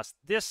of mass.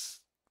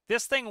 This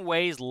thing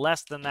weighs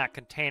less than that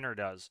container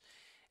does.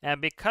 And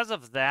because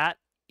of that,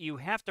 you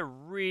have to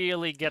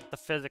really get the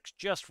physics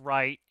just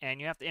right,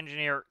 and you have to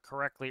engineer it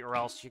correctly, or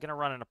else you're going to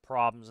run into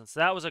problems. And so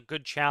that was a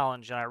good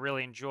challenge, and I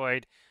really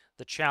enjoyed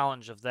the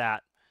challenge of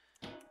that.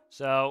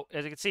 So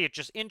as you can see, it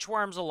just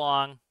inchworms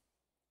along.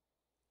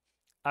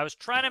 I was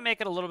trying to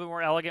make it a little bit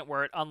more elegant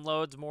where it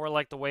unloads more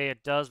like the way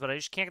it does, but I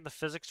just can't get the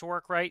physics to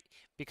work right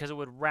because it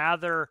would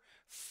rather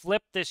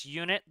flip this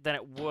unit than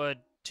it would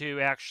to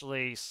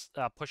actually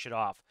push it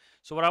off.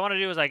 So what I want to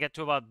do is I get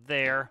to about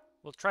there.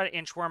 We'll try to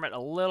inchworm it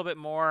a little bit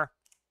more.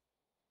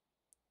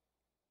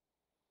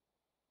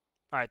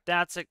 All right,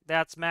 that's it.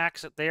 That's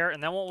max it there.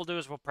 And then what we'll do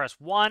is we'll press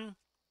 1,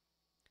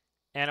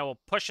 and it will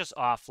push us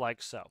off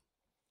like so.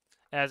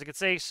 As you can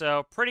see,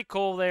 so pretty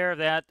cool there.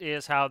 That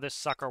is how this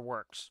sucker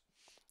works.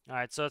 All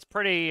right, so it's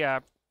pretty,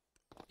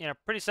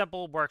 pretty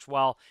simple. Works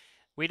well.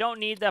 We don't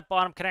need that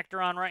bottom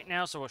connector on right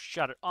now, so we'll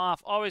shut it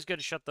off. Always good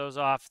to shut those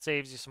off. It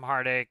saves you some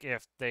heartache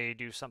if they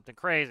do something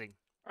crazy.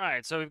 All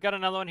right, so we've got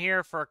another one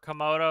here for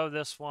Komodo.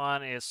 This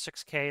one is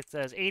 6K. It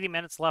says 80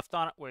 minutes left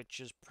on it, which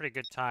is pretty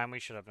good time. We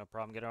should have no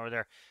problem getting over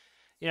there.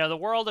 You know, the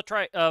world of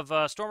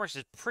stormworks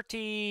is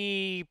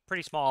pretty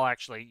small,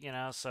 actually. You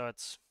know, so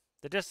it's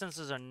the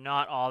distances are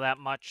not all that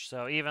much.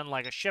 So even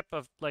like a ship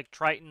of like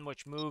Triton,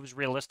 which moves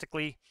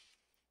realistically,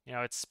 you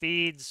know, it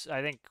speeds.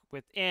 I think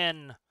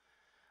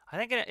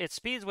it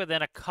speeds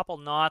within a couple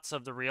knots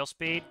of the real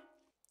speed.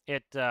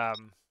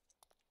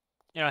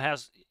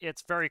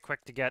 it's very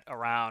quick to get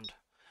around.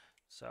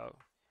 So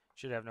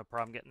should have no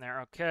problem getting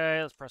there.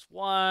 Okay, let's press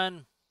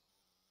 1.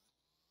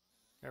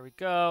 There we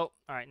go.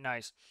 All right,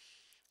 nice.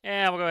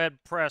 And we'll go ahead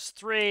and press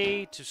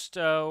 3 to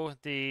stow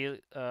the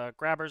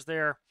grabbers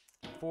there.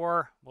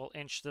 4, we'll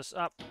inch this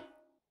up.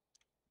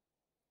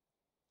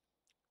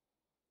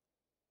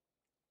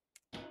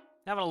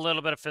 Having a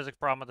little bit of physics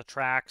problem with the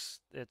tracks.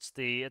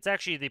 It's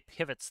actually the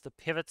pivots. The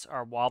pivots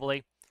are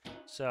wobbly.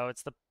 So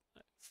it's the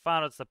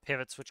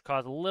pivots which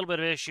cause a little bit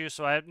of issue,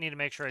 so I need to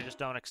make sure I just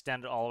don't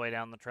extend it all the way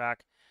down the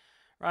track.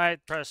 Right,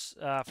 press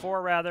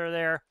 4 rather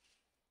there,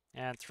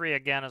 and 3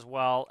 again as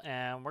well,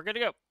 and we're good to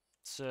go.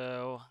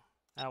 So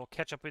I will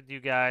catch up with you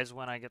guys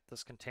when I get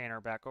this container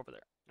back over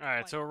there. All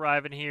right, so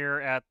arriving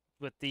here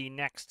with the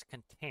next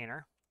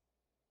container.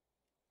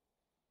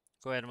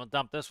 Go ahead and we'll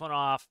dump this one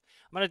off.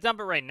 I'm going to dump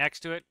it right next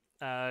to it.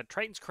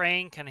 Triton's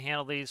crane can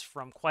handle these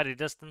from quite a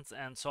distance,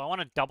 and so I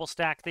want to double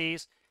stack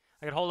these.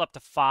 I can hold up to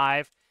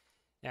 5,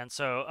 and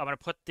so I'm going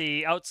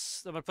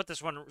to put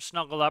this one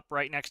snuggled up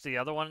right next to the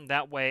other one.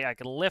 That way I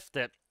can lift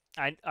it.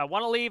 I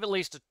want to leave at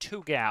least a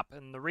 2 gap,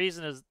 and the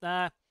reason is,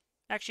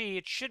 actually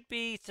it should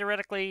be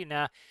theoretically,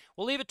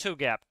 we'll leave a 2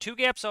 gap. 2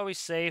 gaps always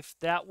safe.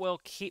 That will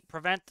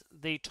prevent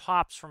the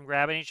tops from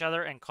grabbing each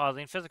other and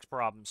causing physics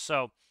problems.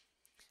 So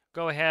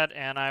go ahead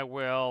and I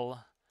will,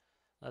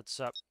 let's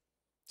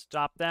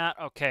stop that.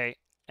 Okay,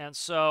 and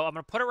so I'm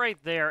going to put it right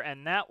there,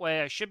 and that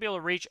way I should be able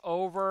to reach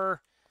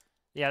over.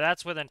 Yeah,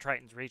 that's within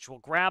Triton's reach. We'll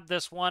grab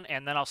this one,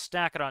 and then I'll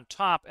stack it on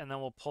top, and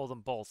then we'll pull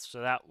them both. So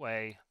that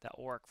way, that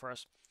will work for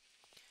us.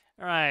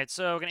 All right,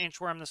 so we're going to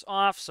inchworm this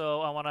off.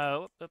 So I want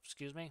to, oops,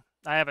 excuse me.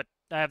 I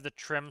have the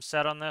trim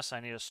set on this. I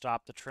need to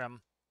stop the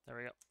trim. There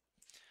we go.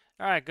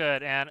 All right,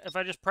 good. And if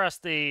I just press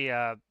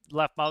the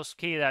left mouse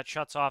key, that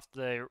shuts off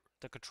the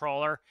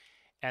controller,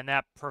 and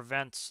that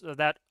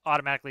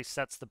automatically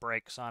sets the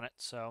brakes on it.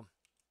 So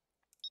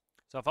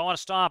if I want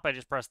to stop, I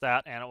just press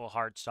that, and it will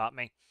hard stop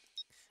me.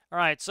 All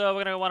right, so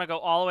we're going to want to go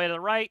all the way to the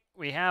right.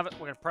 We have it.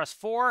 We're going to press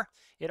 4.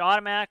 It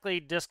automatically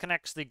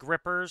disconnects the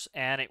grippers,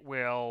 and it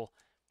will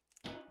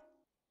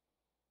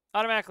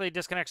automatically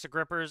disconnects the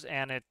grippers,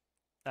 and it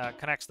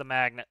connects the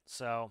magnet.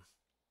 So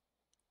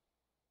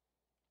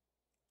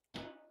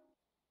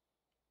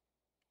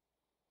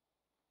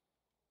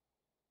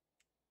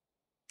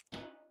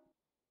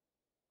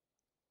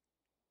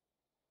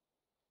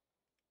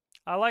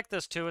I like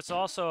this too. It's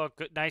also a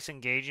good, nice,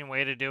 engaging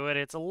way to do it.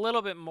 It's a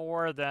little bit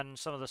more than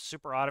some of the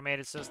super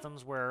automated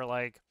systems where,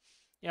 like,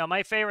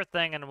 my favorite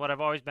thing and what I've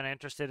always been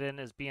interested in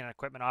is being an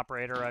equipment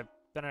operator. I've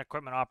been an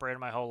equipment operator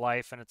my whole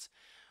life, and it's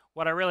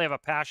what I really have a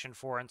passion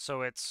for. And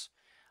so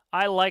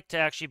I like to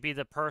actually be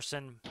the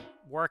person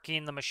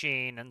working the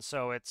machine, and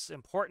so it's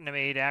important to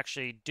me to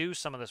actually do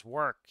some of this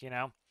work,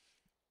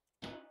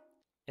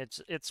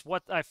 It's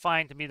what I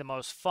find to be the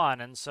most fun,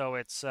 and so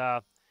it's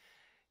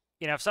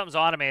if something's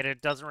automated,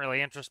 it doesn't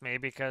really interest me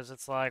because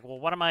it's like, well,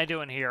 what am I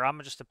doing here?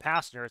 I'm just a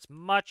passenger. It's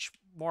much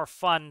more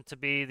fun to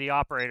be the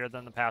operator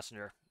than the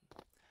passenger.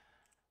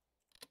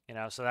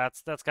 So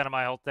that's kind of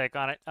my whole take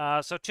on it.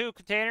 So 2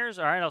 containers.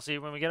 All right, I'll see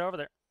you when we get over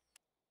there.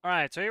 All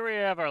right, so here we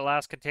have our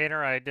last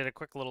container. I did a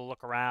quick little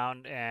look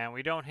around, and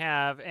we don't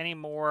have any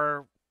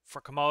more for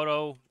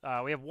Komodo.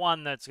 We have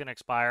 1 that's going to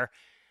expire,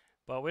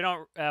 but we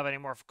don't have any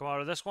more for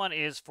Komodo. This one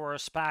is for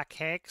spa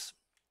cakes,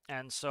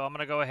 and so I'm going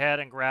to go ahead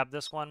and grab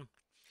this one.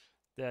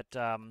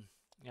 That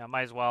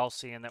might as well,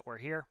 seeing that we're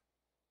here.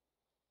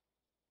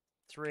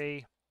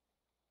 3.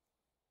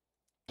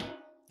 All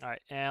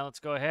right, and let's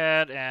go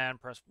ahead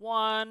and press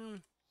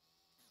 1.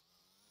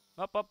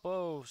 Up,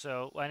 whoa.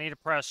 So I need to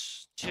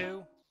press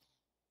 2.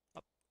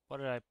 Oh, what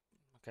did I?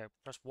 Okay,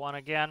 press 1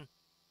 again.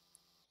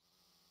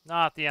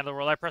 Not the end of the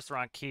world. I pressed the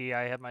wrong key.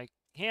 I had my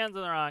hands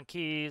on the wrong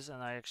keys,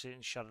 and I actually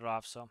didn't shut it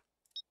off. So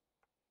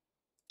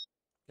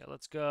yeah,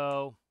 let's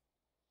go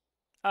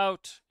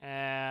out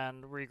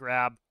and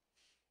regrab.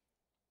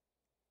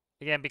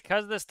 Again,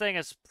 because this thing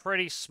is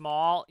pretty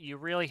small, you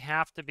really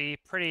have to be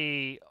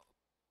pretty...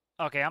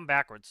 Okay, I'm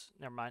backwards.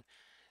 Never mind.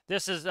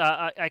 This is...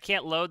 I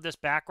can't load this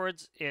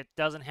backwards. It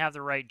doesn't have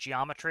the right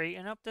geometry.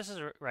 And nope, this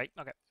is right.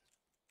 Okay.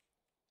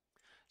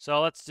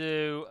 So let's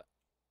do...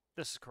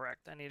 This is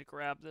correct. I need to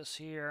grab this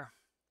here.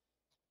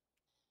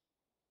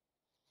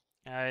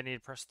 I need to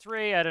press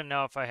 3. I didn't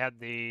know if I had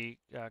the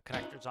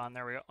connectors on.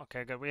 There we go.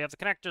 Okay, good. We have the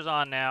connectors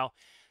on now.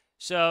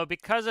 So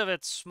because of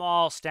its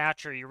small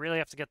stature, you really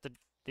have to get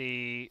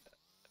the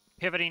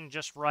pivoting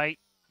just right,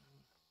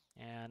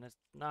 and it's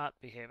not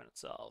behaving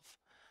itself.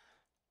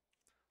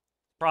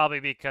 Probably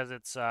because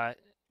it's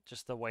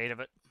just the weight of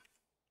it.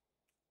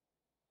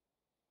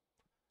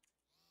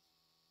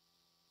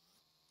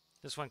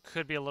 This one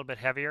could be a little bit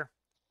heavier.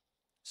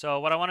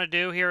 So what I want to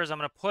do here is I'm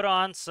going to put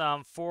on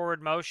some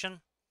forward motion,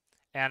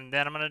 and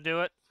then I'm going to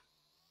do it.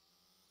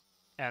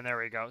 And there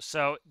we go.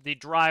 So the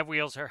drive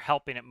wheels are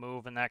helping it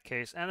move in that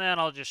case. And then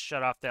I'll just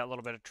shut off that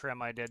little bit of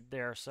trim I did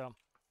there. So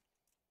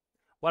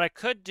what I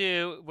could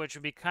do, which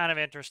would be kind of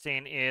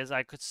interesting, is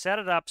I could set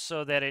it up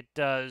so that it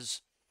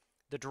does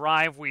the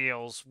drive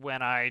wheels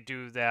when I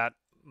do that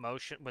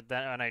motion with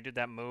that when I did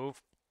that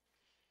move.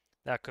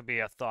 That could be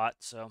a thought.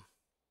 So, all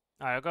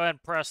right, I'll go ahead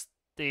and press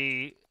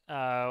the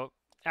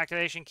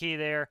activation key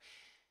there.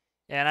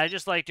 And I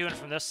just like doing it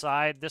from this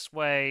side. This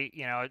way,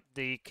 you know,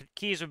 the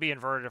keys would be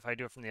inverted if I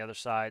do it from the other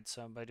side.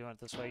 So by doing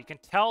it this way, you can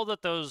tell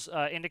that those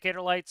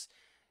indicator lights,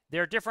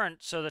 they're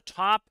different. So the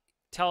top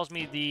tells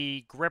me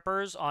the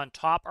grippers on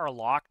top are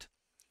locked.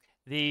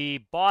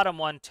 The bottom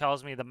one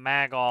tells me the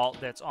mag-all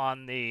that's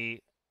on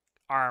the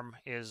arm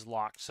is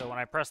locked. So when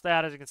I press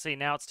that, as you can see,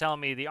 now it's telling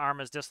me the arm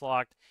is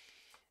dislocked,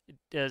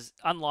 is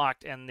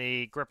unlocked, and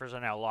the grippers are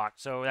now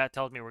locked. So that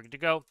tells me we're good to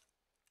go.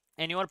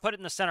 And you want to put it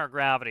in the center of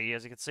gravity.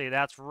 As you can see,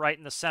 that's right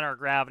in the center of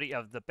gravity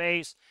of the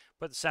base.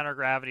 Put the center of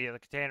gravity of the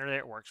container there.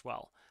 It works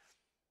well.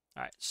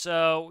 All right,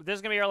 so this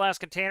is going to be our last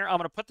container. I'm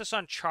going to put this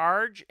on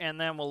charge, and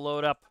then we'll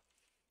load up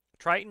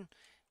Triton.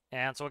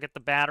 And so we'll get the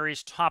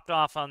batteries topped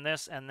off on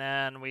this, and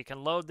then we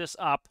can load this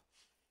up.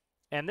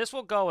 And this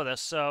will go with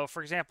us. So,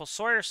 for example,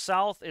 Sawyer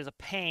South is a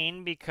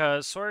pain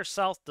because Sawyer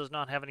South does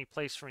not have any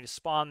place for me to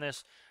spawn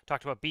this.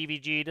 Talked about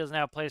BVG, doesn't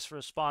have a place for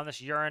to spawn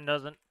this. Urine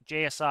doesn't.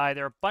 JSI,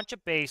 there are a bunch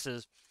of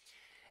bases.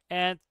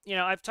 And, you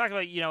know, I've talked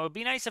about, you know, it would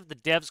be nice if the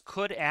devs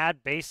could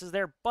add bases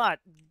there, but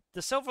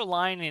the silver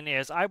lining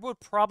is I would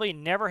probably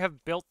never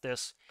have built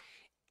this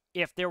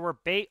if there were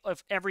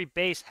if every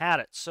base had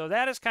it. So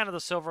that is kind of the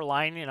silver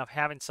lining of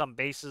having some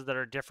bases that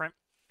are different.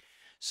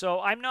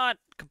 So I'm not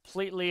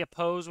completely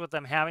opposed with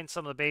them having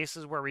some of the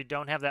bases where we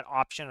don't have that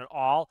option at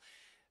all,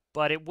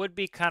 but it would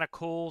be kind of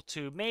cool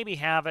to maybe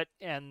have it.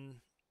 And,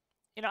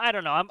 you know, I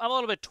don't know. I'm a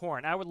little bit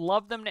torn. I would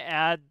love them to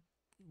add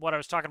what I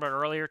was talking about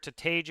earlier to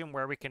Triton,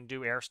 where we can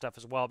do air stuff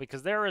as well,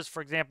 because there is,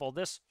 for example,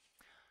 this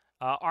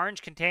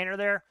orange container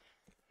there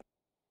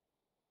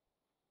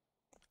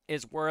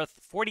is worth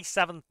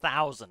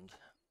 47,000,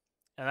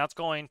 and that's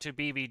going to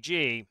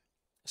BVG.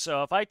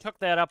 So if I took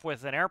that up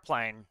with an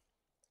airplane,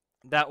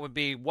 that would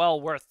be well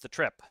worth the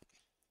trip,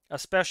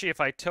 especially if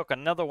I took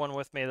another one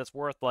with me that's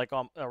worth like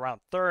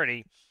around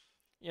 30.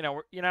 You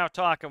know, you're now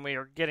talking we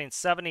are getting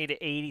 70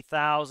 to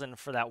 80,000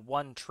 for that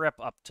one trip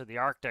up to the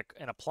Arctic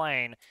in a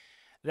plane.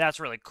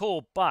 That's really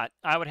cool, but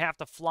I would have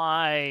to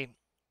fly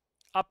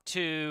up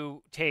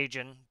to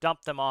Triton,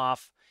 dump them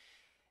off,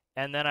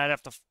 and then I'd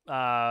have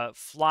to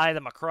fly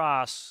them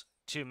across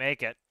to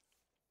make it,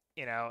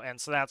 you know, and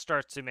so that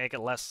starts to make it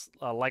less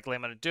likely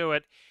I'm going to do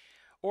it.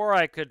 Or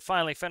I could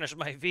finally finish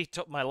my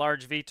my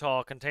large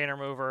VTOL container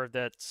mover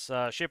that's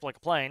shaped like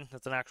a plane,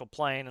 that's an actual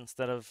plane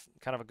instead of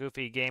kind of a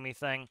goofy gamey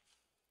thing,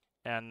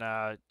 and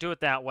do it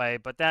that way,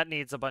 but that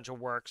needs a bunch of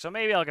work. So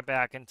maybe I'll get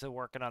back into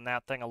working on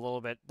that thing a little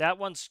bit. That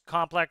one's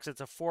complex. It's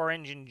a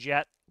 4-engine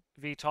jet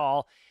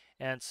VTOL,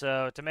 and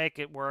so to make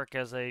it work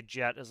as a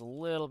jet is a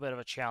little bit of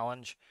a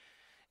challenge.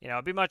 You know,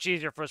 it'd be much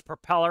easier for its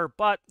propeller,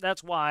 but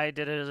that's why I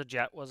did it as a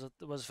jet, was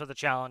for the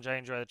challenge. I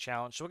enjoy the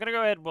challenge. So we're going to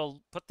go ahead,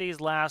 we'll put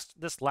this last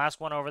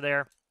one over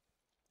there.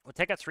 We'll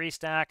take a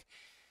 3-stack.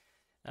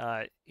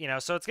 You know,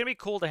 so it's going to be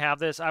cool to have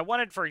this. I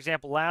wanted, for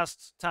example,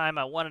 last time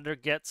I wanted to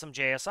get some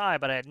JSI,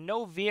 but I had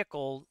no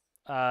vehicle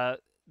that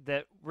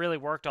really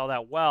worked all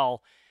that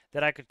well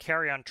that I could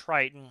carry on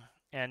Triton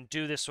and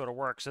do this sort of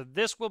work. So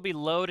this will be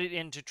loaded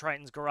into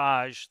Triton's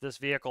garage, this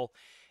vehicle,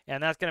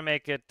 and that's going to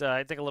make it,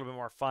 I think, a little bit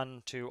more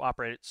fun to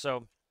operate it.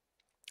 So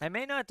I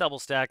may not double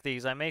stack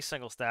these. I may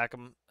single stack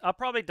them. I'll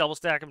probably double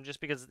stack them just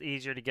because it's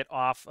easier to get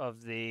off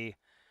of the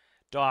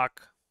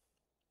dock,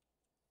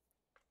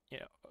 you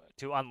know,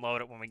 to unload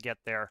it when we get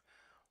there.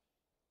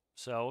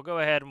 So we'll go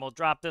ahead and we'll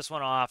drop this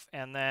one off,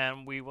 and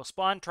then we will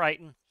spawn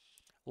Triton,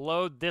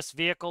 load this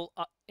vehicle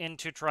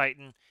into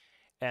Triton,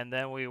 and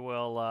then we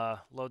will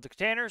load the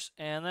containers,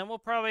 and then we'll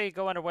probably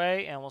go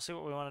underway and we'll see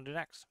what we want to do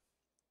next.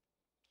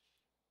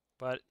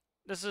 But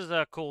this is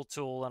a cool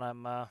tool, and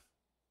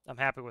I'm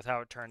happy with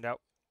how it turned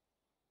out.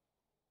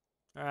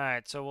 All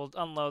right, so we'll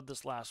unload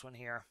this last one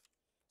here.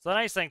 So the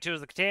nice thing too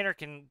is the container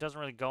doesn't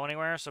really go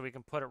anywhere, so we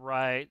can put it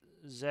right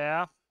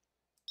there.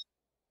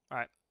 All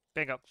right,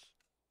 bingo.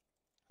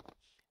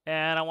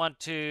 And I want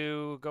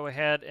to go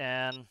ahead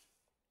and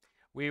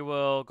we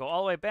will go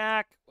all the way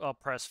back. I'll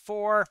press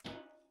 4.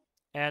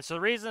 And so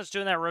the reason it's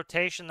doing that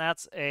rotation,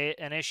 that's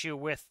an issue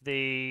with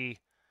it's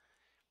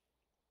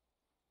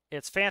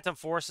phantom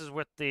forces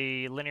with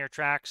the linear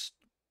tracks,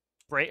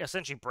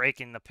 essentially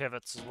breaking the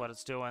pivots is what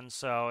it's doing.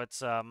 So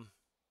it's kind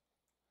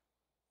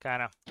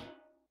of,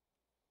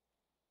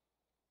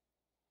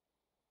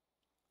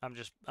 I'm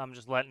just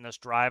letting this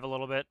drive a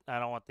little bit. I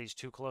don't want these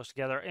too close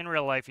together. In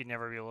real life, you'd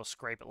never be able to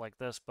scrape it like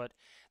this, but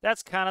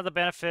that's kind of the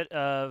benefit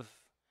of,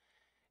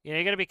 you know,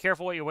 you got to be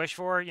careful what you wish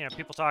for. You know,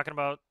 people talking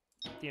about,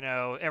 you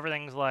know,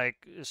 everything's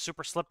like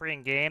super slippery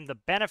in game. The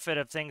benefit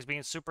of things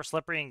being super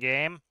slippery in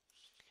game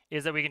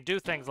is that we can do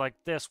things like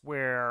this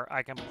where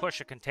I can push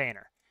a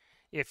container.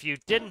 If you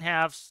didn't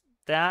have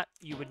that,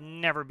 you would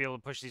never be able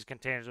to push these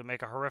containers. It would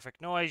make a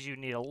horrific noise. You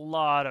need a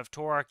lot of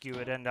torque. You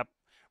would end up,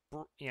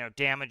 you know,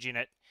 damaging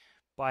it.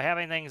 By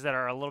having things that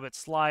are a little bit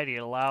slidey, it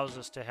allows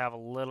us to have a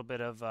little bit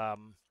of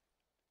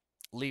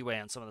leeway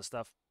on some of the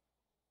stuff.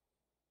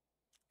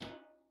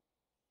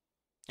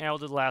 And we'll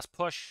do the last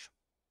push.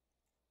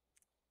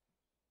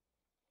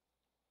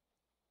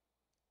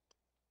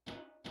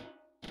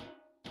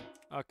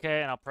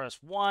 Okay, and I'll press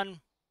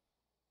 1.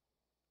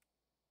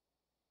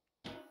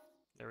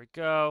 There we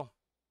go.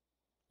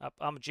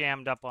 I'm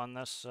jammed up on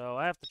this, so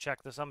I have to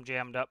check this. I'm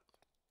jammed up.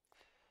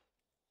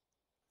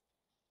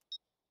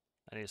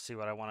 I need to see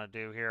what I want to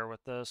do here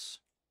with this.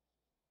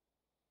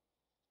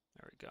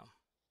 There we go.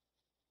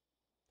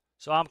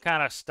 So I'm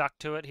kind of stuck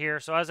to it here.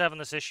 So I was having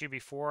this issue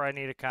before. I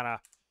need to kind of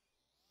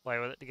play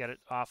with it to get it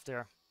off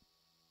there.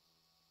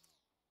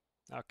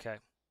 Okay,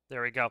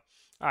 there we go.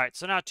 All right,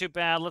 so not too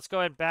bad. Let's go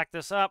ahead and back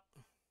this up.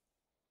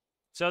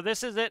 So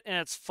this is it in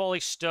its fully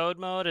stowed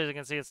mode. As you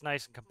can see, it's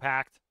nice and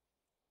compact.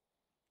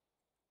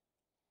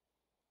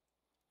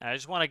 I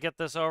just want to get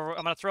this over.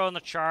 I'm going to throw in the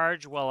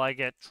charge while I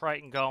get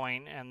Triton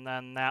going, and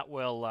then that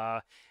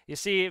will, you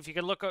see, if you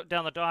can look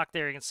down the dock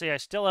there, you can see I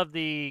still have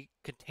the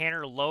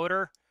container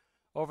loader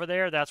over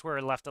there. That's where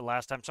I left it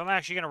last time. So I'm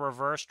actually going to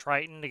reverse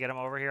Triton to get him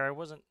over here. I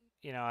wasn't,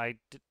 you know, I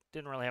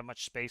didn't really have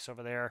much space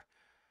over there.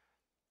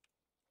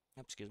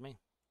 Excuse me.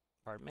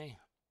 Pardon me.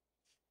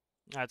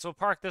 All right, so we'll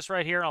park this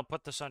right here, and I'll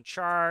put this on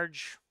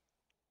charge.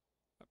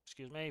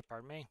 Excuse me.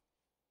 Pardon me.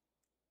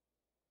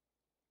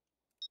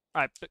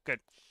 All right, good.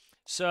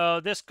 So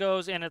this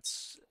goes in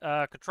its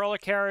controller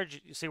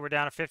carriage. You see we're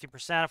down to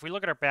 50%. If we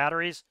look at our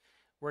batteries,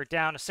 we're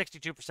down to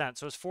 62%.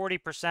 So it's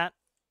 40%.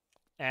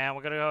 And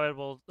we're going to go ahead and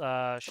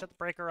we'll shut the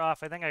breaker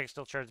off. I think I can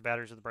still charge the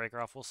batteries with the breaker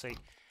off. We'll see.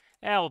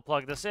 And we'll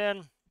plug this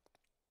in.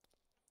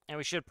 And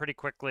we should pretty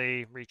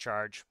quickly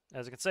recharge.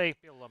 As you can see,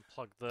 we'll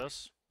unplug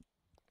this.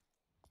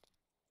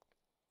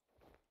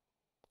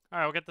 All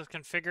right, we'll get this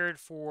configured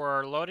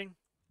for loading.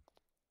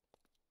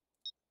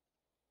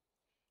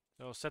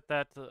 So set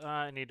that to,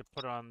 I need to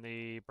put on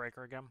the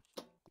breaker again.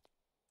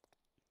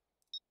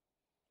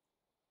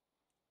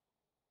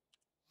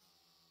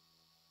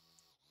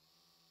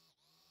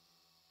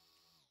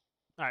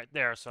 All right,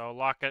 there. So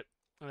lock it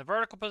in the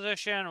vertical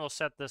position. We'll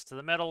set this to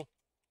the middle.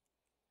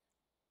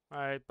 All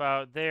right,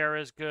 about there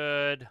is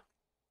good.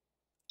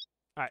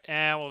 All right,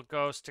 and we'll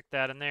go stick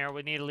that in there.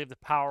 We need to leave the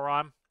power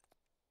on.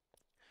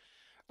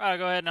 All right,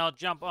 go ahead and I'll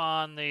jump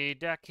on the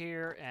deck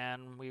here,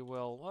 and we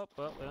will,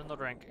 in the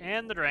drink,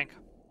 and the drink.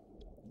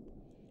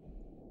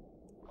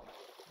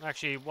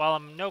 Actually, while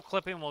I'm no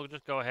clipping, we'll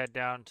just go ahead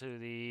down to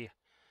the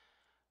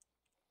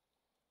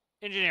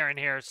engineering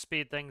here,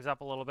 speed things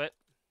up a little bit.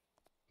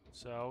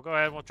 So we'll go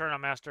ahead and we'll turn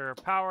on master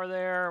power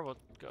there. We'll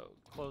go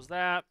close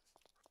that.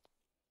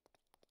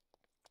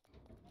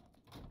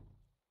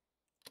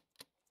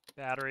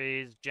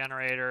 Batteries,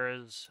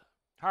 generators,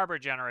 harbor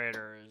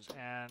generators,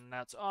 and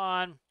that's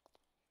on.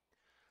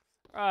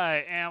 All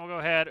right, and we'll go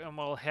ahead and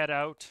we'll head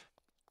out,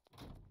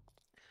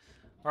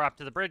 or up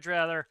to the bridge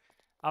rather.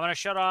 I'm going to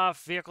shut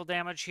off vehicle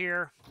damage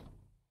here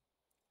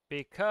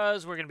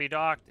because we're going to be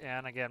docked,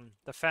 and again,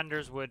 the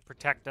fenders would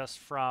protect us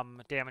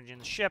from damaging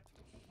the ship.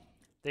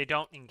 They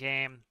don't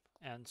in-game,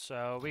 and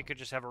so we could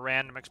just have a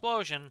random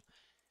explosion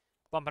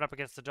bumping up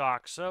against the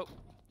dock. So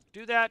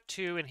do that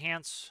to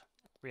enhance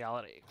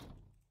reality.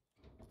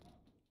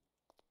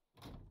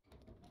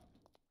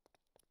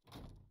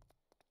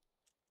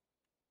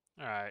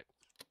 All right.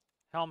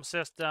 Helm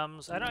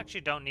systems. I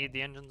actually don't need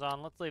the engines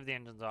on. Let's leave the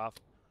engines off.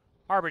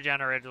 Harbor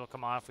generators will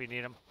come on if we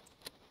need them.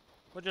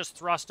 We'll just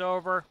thrust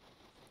over.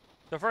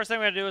 The first thing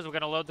we're going to do is we're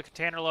going to load the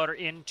container loader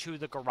into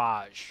the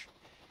garage.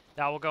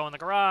 That will go in the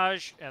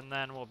garage, and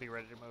then we'll be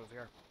ready to move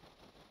here.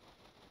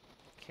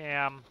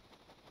 Cam.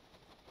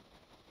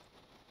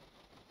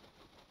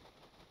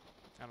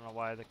 I don't know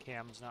why the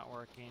cam's not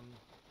working.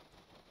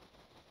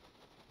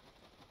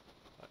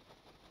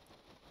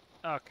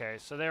 Okay,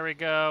 so there we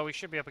go. We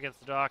should be up against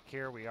the dock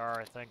here. We are,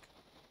 I think.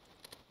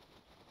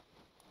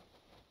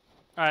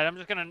 All right, I'm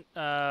just going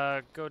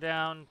to go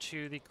down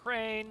to the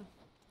crane.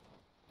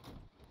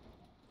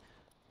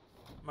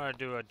 I'm going to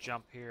do a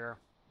jump here.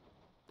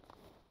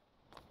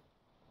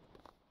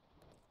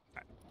 All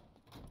right.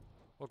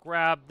 We'll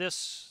grab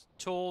this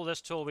tool.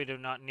 This tool we do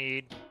not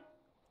need.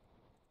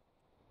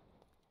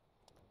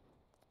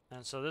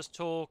 And so this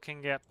tool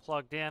can get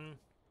plugged in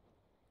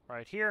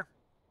right here.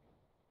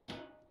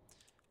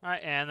 All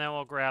right, and then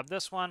we'll grab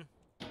this one.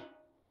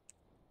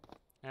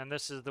 And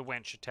this is the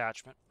winch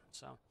attachment.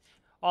 So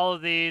all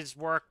of these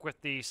work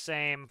with the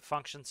same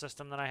function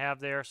system that I have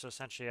there. So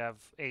essentially I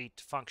have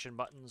 8 function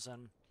buttons,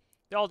 and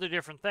they all do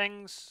different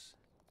things,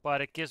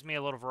 but it gives me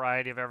a little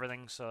variety of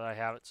everything, so I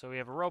have it. So we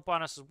have a rope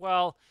on us as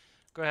well.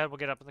 Go ahead, we'll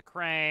get up in the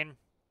crane,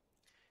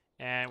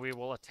 and we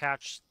will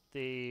attach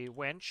the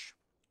winch.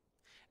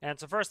 And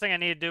so first thing I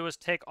need to do is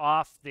take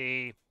off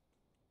the...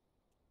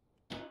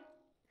 I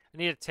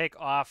need to take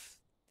off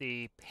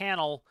the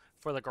panel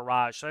for the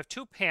garage. So I have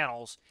 2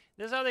 panels.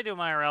 This is how they do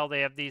my IRL.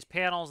 They have these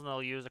panels, and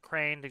they'll use a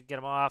crane to get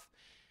them off.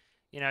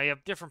 You know, you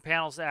have different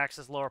panels to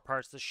access lower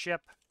parts of the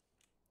ship.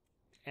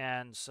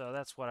 And so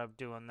that's what I'm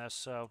doing this.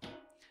 So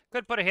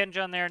could put a hinge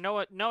on there.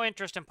 No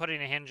interest in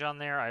putting a hinge on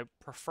there. I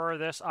prefer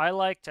this. I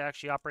like to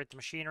actually operate the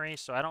machinery,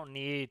 so I don't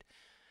need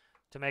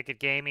to make it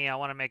gamey. I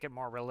want to make it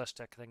more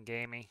realistic than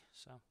gamey.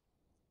 So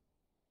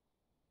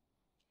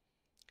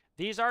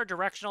these are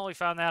directional. We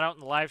found that out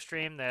in the live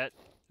stream that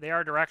they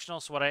are directional.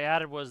 So what I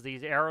added was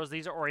these arrows.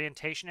 These are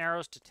orientation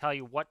arrows to tell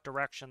you what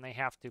direction they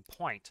have to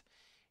point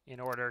in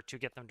order to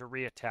get them to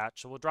reattach.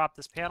 So we'll drop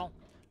this panel.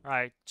 All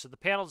right, so the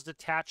panel's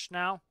detached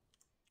now.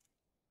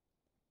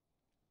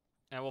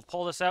 And we'll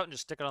pull this out and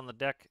just stick it on the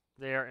deck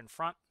there in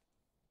front.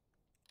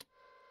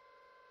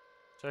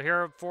 So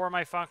here are 4 of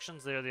my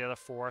functions. There are the other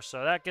 4.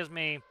 So that gives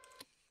me,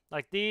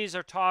 like, these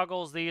are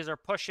toggles. These are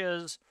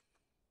pushes.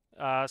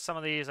 Some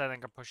of these I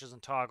think are pushes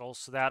and toggles.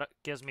 So that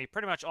gives me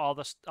pretty much all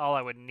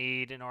I would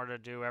need in order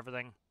to do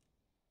everything.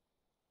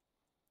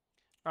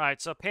 All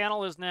right, so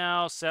panel is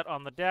now set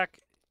on the deck.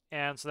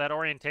 And so that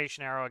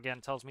orientation arrow,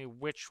 again, tells me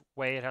which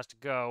way it has to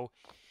go.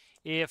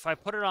 If I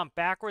put it on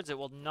backwards, it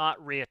will not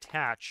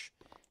reattach.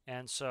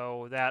 And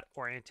so that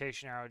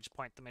orientation arrow, just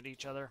point them at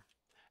each other.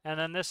 And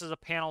then this is a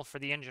panel for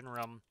the engine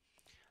room.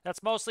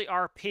 That's mostly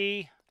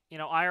RP. You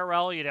know,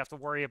 IRL, you'd have to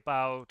worry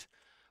about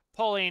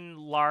pulling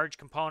large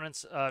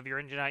components of your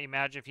engine out. You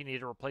imagine if you need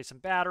to replace some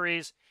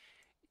batteries.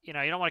 You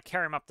know, you don't want to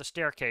carry them up the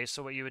staircase.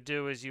 So what you would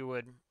do is you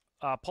would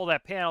pull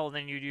that panel, and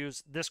then you'd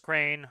use this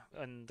crane,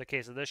 in the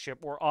case of this ship,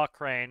 or a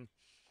crane.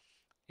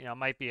 You know, it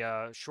might be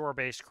a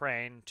shore-based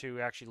crane to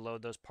actually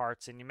load those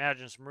parts. And you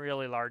imagine some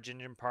really large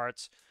engine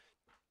parts.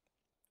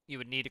 You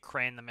would need to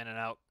crane them in and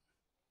out.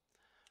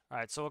 All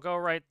right, so we'll go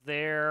right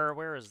there.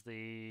 Where's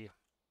the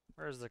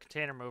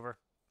container mover?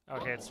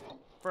 Okay, it's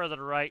further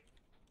to right.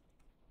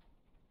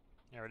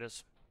 There it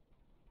is.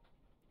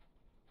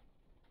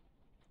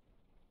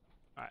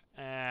 All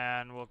right,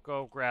 and we'll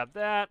go grab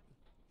that.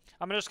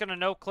 I'm just going to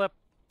no-clip.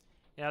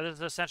 You know, this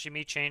is essentially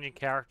me changing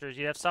characters.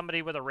 You'd have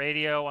somebody with a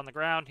radio on the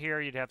ground here.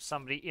 You'd have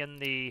somebody in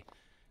the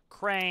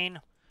crane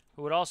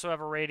who would also have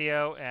a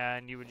radio,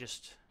 and you would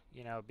just,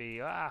 you know,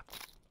 be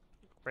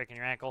breaking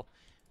your ankle.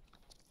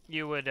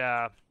 You would,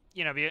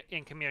 you know, be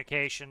in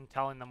communication,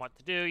 telling them what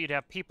to do. You'd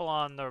have people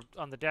on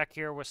the deck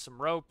here with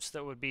some ropes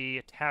that would be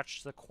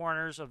attached to the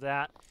corners of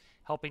that,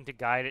 helping to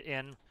guide it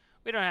in.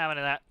 We don't have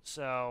any of that,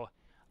 so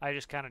I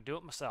just kind of do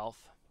it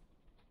myself.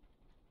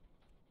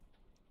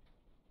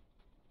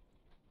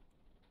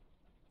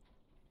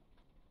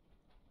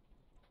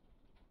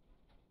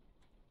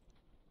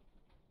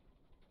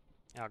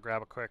 I'll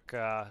grab a quick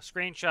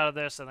screenshot of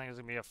this. I think it's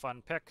going to be a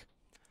fun pic.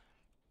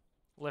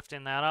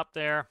 Lifting that up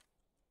there.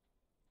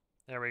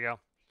 There we go.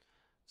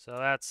 So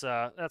that's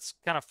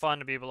kind of fun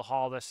to be able to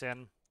haul this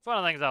in. It's one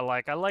of the things I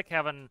like. I like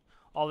having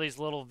all these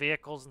little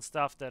vehicles and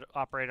stuff that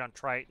operate on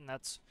Triton.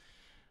 That's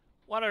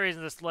one of the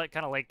reasons this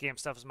kind of late game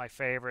stuff is my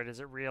favorite. Is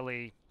it's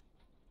really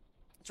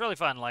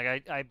fun.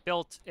 Like I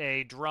built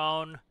a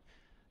drone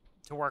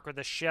to work with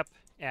this ship,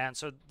 and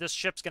so this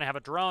ship's going to have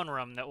a drone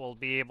room that will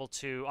be able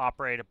to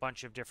operate a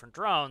bunch of different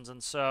drones.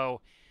 And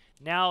so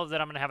now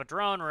that I'm going to have a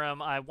drone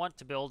room, I want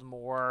to build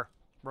more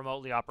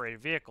remotely operated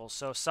vehicles.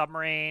 So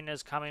submarine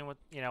is coming with,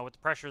 you know, with the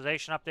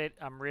pressurization update.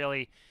 I'm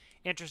really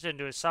interested in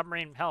doing a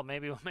submarine. Hell,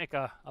 maybe we'll make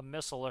a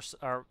missile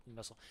or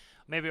missile.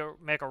 Maybe we'll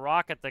make a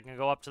rocket that can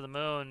go up to the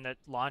moon that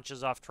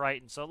launches off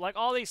Triton. So like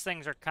all these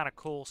things are kind of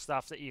cool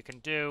stuff that you can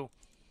do,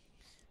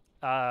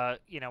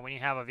 you know, when you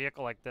have a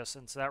vehicle like this.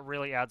 And so that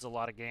really adds a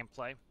lot of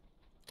gameplay.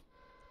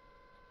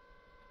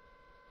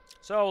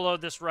 So I'll load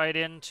this right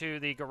into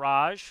the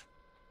garage.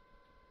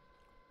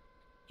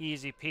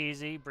 Easy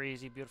peasy,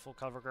 breezy, beautiful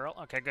cover girl.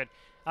 Okay, good.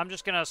 I'm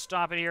just going to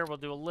stop it here. We'll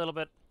do a little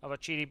bit of a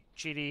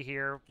cheaty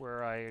here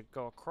where I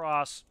go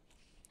across.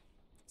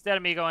 Instead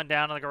of me going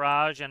down to the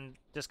garage and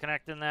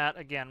disconnecting that,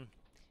 again,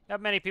 you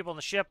have many people in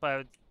the ship. I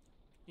would,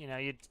 you know,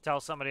 you'd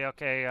tell somebody,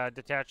 okay,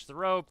 detach the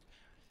rope.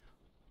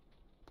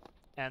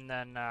 And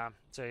then,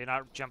 so you're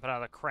not jumping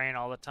out of the crane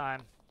all the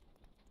time.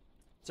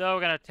 So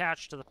we're going to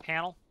attach to the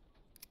panel.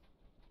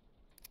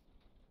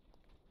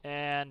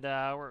 And where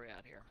are we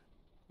at here?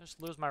 Just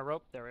lose my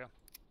rope. There we go.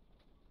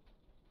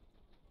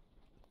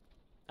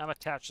 I'm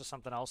attached to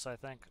something else, I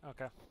think.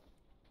 Okay.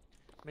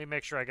 Let me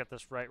make sure I get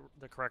this right,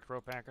 the correct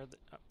rope anchor.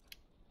 Oh.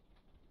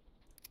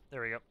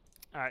 There we go.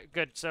 All right,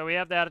 good. So we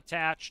have that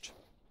attached.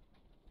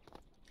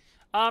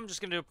 I'm just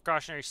going to do a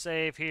precautionary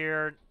save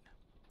here.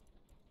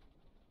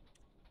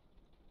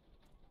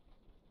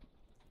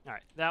 All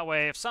right, that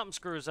way if something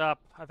screws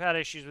up, I've had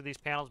issues with these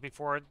panels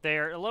before.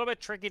 They're a little bit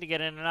tricky to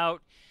get in and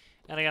out.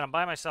 And again, I'm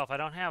by myself. I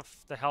don't have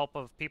the help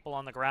of people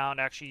on the ground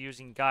actually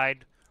using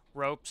guide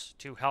ropes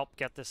to help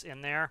get this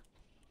in there.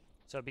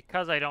 So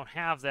because I don't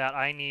have that,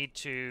 I need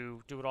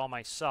to do it all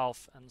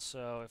myself. And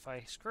so if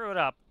I screw it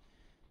up,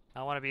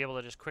 I want to be able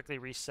to just quickly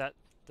reset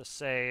the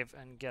save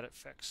and get it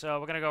fixed. So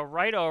we're going to go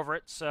right over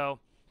it. So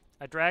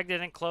I dragged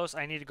it in close.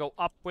 I need to go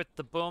up with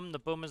the boom. The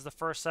boom is the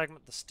first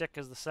segment. The stick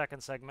is the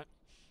second segment.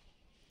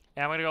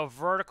 And I'm going to go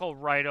vertical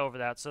right over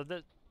that. So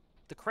the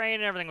crane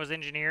and everything was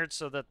engineered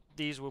so that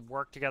these would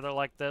work together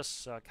like this.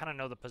 So I kind of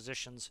know the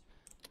positions.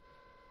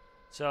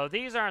 So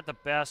these aren't the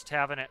best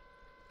having it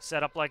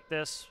set up like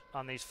this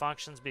on these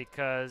functions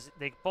because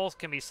they both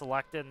can be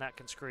selected and that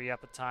can screw you up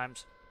at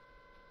times.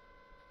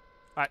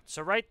 All right,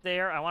 so right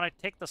there, I want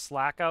to take the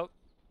slack out.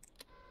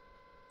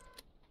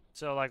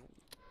 So like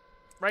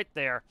right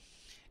there.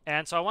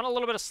 And so I want a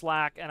little bit of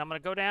slack and I'm going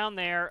to go down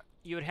there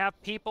you would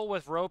have people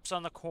with ropes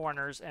on the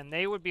corners, and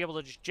they would be able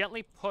to just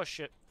gently push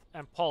it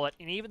and pull it.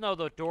 And even though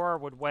the door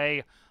would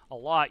weigh a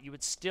lot, you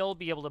would still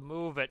be able to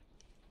move it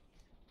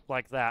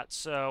like that.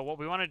 So what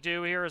we want to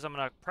do here is I'm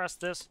going to press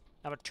this.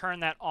 I'm going to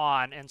turn that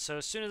on. And so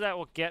as soon as that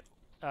will get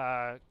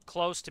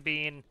close to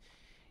being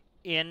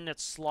in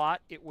its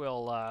slot, it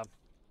will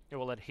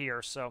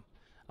adhere. So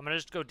I'm going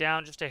to just go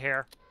down just a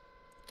hair.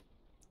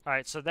 All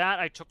right, so that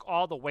I took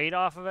all the weight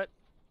off of it.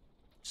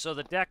 So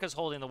the deck is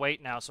holding the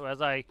weight now. So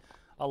as I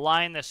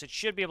align this, it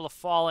should be able to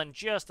fall in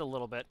just a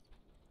little bit.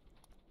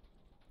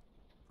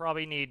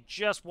 Probably need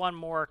just one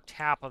more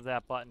tap of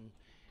that button,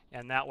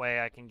 and that way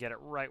I can get it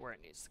right where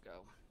it needs to go.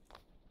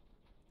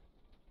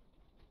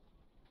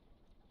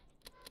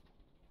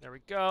 There we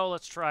go.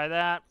 Let's try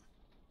that.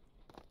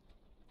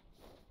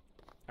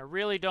 I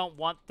really don't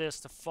want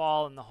this to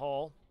fall in the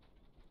hole.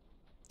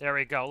 There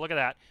we go. Look at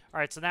that. All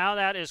right, so now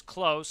that is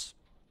close,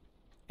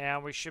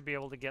 and we should be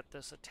able to get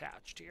this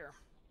attached here.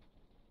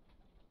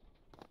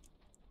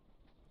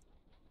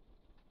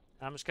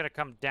 I'm just going to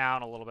come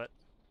down a little bit.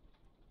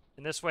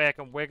 And this way I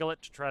can wiggle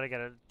it to try to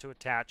get it to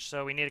attach.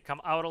 So we need to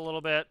come out a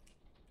little bit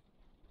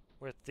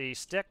with the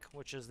stick,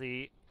 which is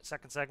the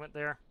second segment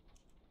there.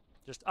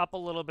 Just up a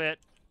little bit.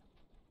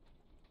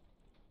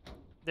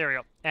 There we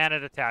go. And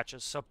it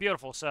attaches. So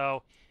beautiful.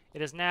 So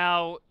it is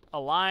now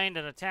aligned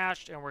and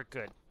attached, and we're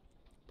good.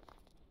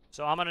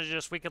 So I'm going to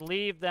just, we can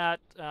leave that.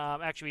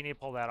 Actually, we need to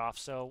pull that off.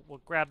 So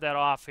we'll grab that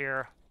off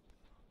here.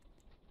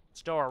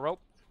 Stow our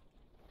rope.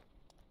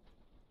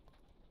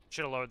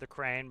 Should have lowered the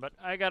crane, but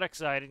I got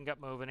excited and got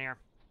moving here.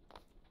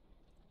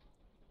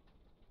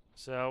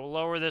 So we'll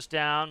lower this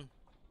down,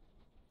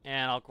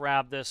 and I'll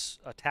grab this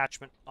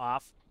attachment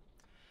off.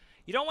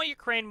 You don't want your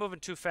crane moving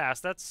too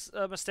fast. That's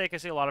a mistake I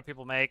see a lot of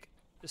people make.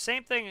 The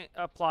same thing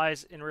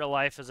applies in real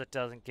life as it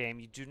does in game.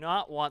 You do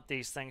not want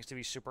these things to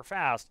be super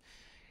fast.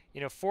 You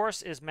know,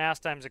 force is mass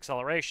times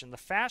acceleration. The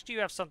faster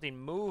you have something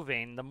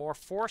moving, the more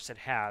force it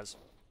has.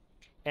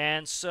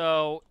 And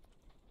so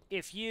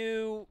if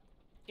you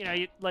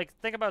like,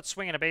 think about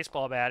swinging a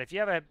baseball bat. If you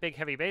have a big,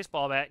 heavy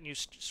baseball bat and you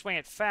swing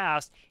it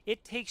fast,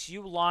 it takes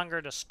you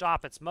longer to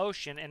stop its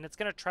motion, and it's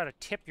going to try to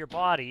tip your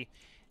body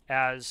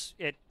as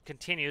it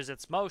continues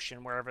its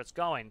motion wherever it's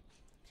going.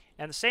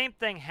 And the same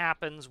thing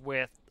happens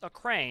with a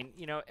crane.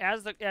 You know,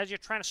 as you're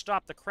trying to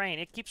stop the crane,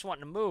 it keeps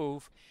wanting to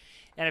move,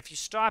 and if you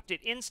stopped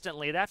it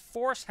instantly, that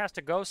force has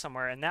to go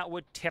somewhere, and that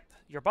would tip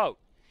your boat.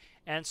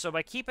 And so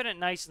by keeping it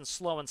nice and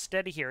slow and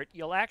steady here,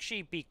 you'll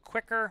actually be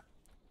quicker.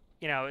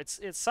 You know, it's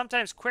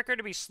sometimes quicker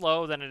to be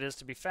slow than it is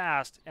to be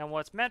fast. And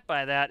what's meant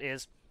by that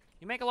is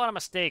you make a lot of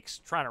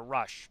mistakes trying to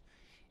rush.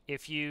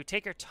 If you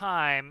take your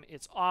time,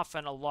 it's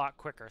often a lot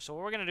quicker. So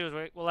what we're going to do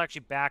is we'll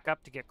actually back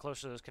up to get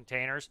closer to those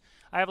containers.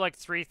 I have like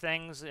 3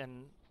 things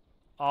in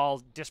all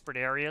disparate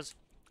areas.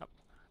 Oh,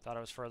 thought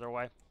I was further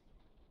away.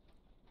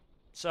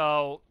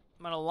 So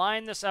I'm going to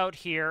line this out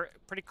here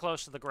pretty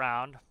close to the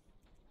ground.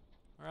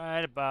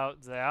 Right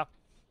about there.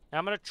 Now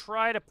I'm going to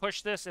try to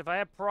push this. If I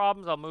have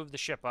problems, I'll move the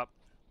ship up.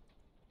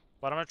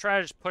 But I'm going to try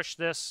to just push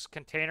this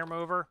container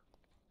mover.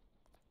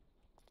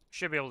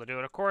 Should be able to do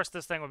it. Of course,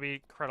 this thing would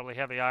be incredibly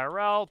heavy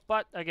IRL.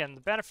 But, again,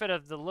 the benefit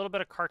of the little bit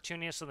of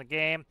cartooniness in the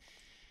game.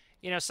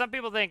 You know, some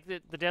people think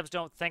that the devs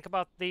don't think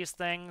about these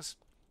things.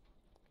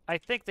 I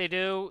think they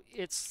do.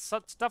 It's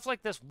stuff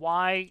like this,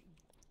 why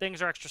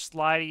things are extra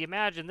slidey.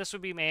 Imagine this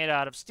would be made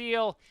out of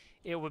steel.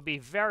 It would be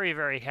very,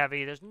 very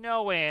heavy. There's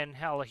no way in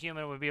hell a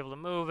human would be able to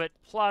move it.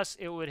 Plus,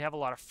 it would have a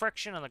lot of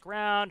friction on the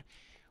ground.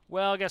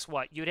 Well, guess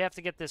what? You'd have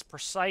to get this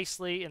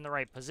precisely in the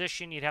right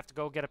position. You'd have to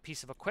go get a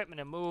piece of equipment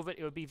and move it.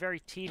 It would be very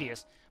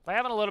tedious. By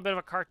having a little bit of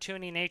a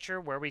cartoony nature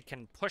where we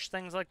can push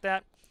things like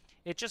that,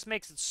 it just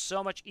makes it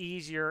so much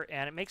easier,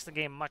 and it makes the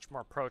game much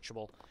more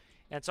approachable.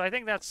 And so I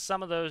think that's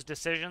some of those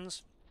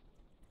decisions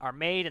are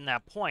made in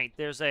that point.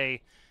 There's a,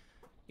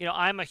 you know,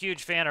 I'm a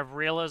huge fan of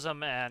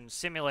realism and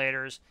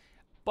simulators,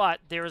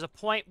 but there is a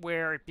point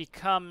where it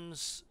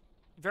becomes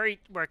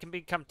where it can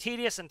become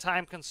tedious and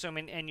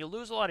time-consuming, and you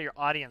lose a lot of your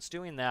audience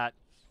doing that.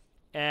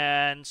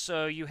 And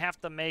so you have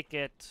to make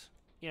it,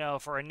 you know,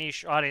 for a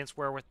niche audience,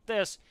 where with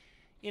this,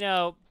 you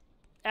know,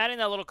 adding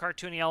that little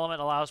cartoony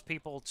element allows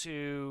people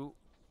to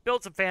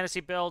build some fantasy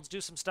builds, do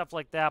some stuff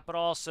like that, but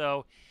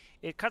also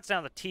it cuts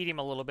down the tedium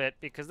a little bit,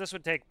 because this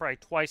would take probably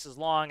twice as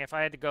long if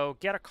I had to go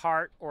get a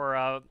cart or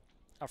a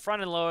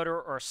front-end loader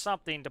or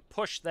something to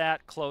push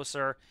that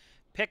closer,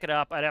 pick it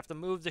up. I'd have to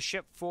move the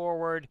ship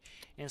forward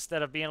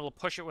instead of being able to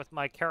push it with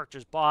my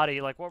character's body.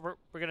 Like what we're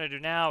going to do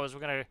now is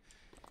we're going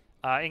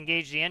to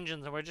engage the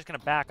engines, and we're just going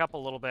to back up a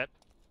little bit,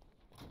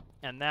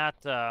 and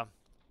that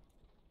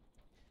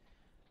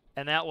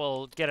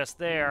will get us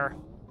there.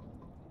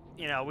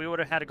 You know, we would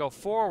have had to go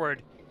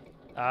forward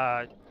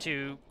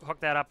to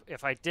hook that up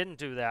if I didn't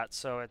do that.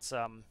 So it's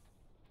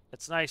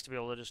nice to be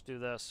able to just do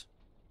this.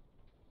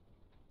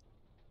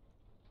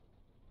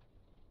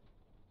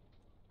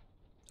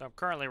 So I'm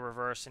currently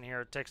reversing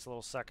here. It takes a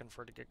little second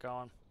for it to get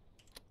going.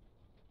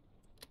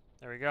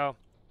 There we go.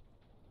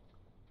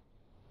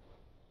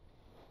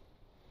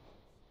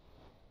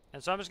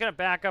 And so I'm just going to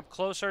back up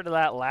closer to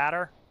that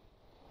ladder.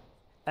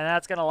 And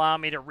that's going to allow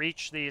me to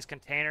reach these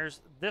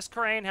containers. This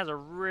crane has a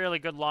really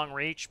good long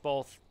reach,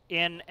 both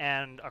in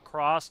and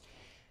across.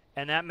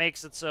 And that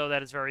makes it so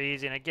that it's very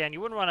easy. And again, you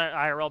wouldn't want to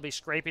IRL be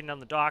scraping on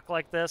the dock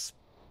like this,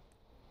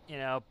 you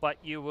know, but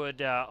you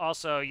would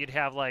also, you'd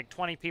have like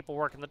 20 people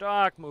working the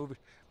dock,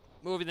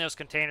 moving those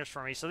containers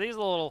for me. So these are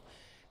the little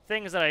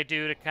things that I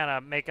do to kind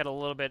of make it a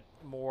little bit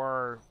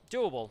more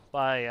doable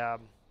by,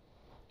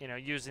 you know,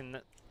 using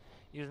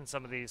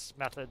some of these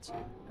methods.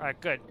 All right,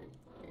 good.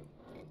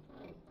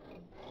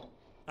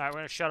 All right, we're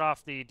going to shut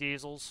off the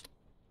diesels.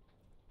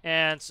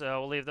 And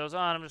so we'll leave those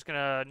on. I'm just going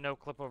to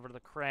no-clip over to the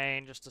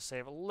crane just to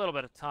save a little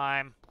bit of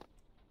time.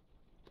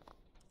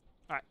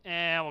 All right,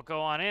 and we'll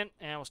go on in,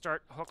 and we'll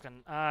start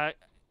hooking. Again,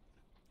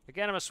 I'm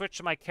going to switch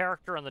to my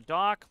character on the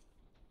dock.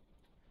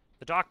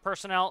 The dock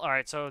personnel. All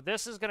right, so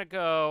this is going to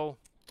go...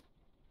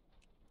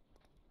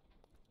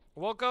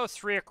 We'll go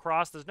 3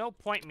 across. There's no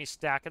point in me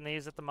stacking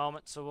these at the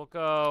moment, so we'll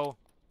go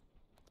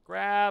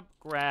grab,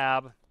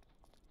 grab.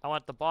 I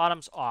want the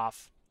bottoms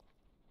off.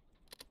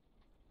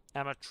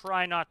 I'm going to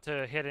try not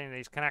to hit any of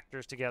these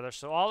connectors together,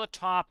 so all the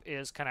top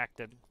is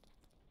connected.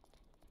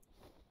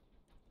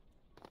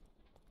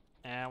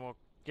 And we'll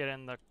get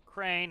in the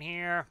crane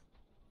here.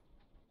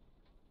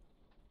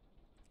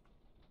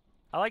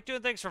 I like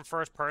doing things from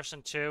first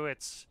person, too.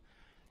 It's,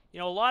 you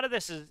know, a lot of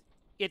this is,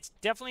 it's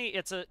definitely,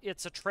 it's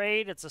a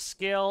trade, it's a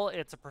skill,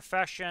 it's a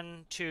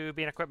profession to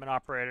be an equipment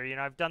operator. You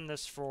know, I've done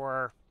this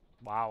for,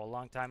 wow, a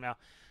long time now.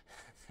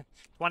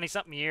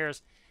 20-something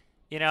years,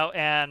 you know,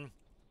 and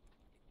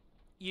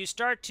you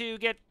start to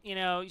get, you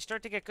know, you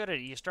start to get good at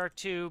it. You start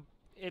to,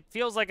 it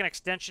feels like an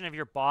extension of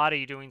your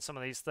body doing some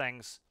of these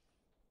things.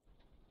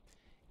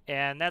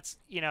 And that's,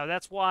 you know,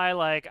 that's why,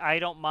 like, I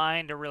don't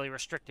mind a really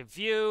restrictive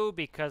view,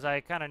 because I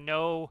kind of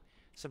know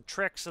some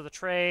tricks of the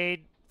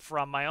trade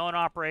from my own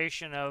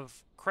operation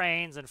of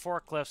cranes and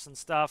forklifts and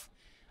stuff,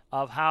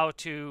 of how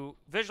to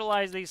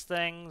visualize these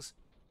things.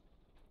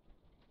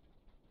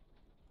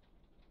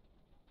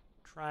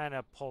 Trying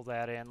to pull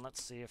that in.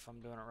 Let's see if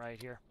I'm doing it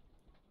right here.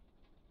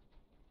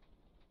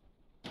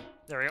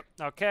 There we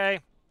go. Okay.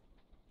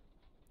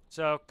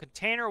 So,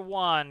 container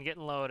 1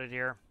 getting loaded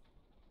here.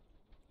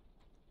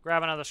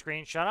 Grab another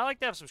screenshot. I like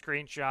to have some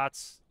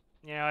screenshots.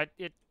 You know,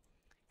 it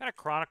kind of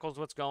chronicles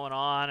what's going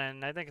on,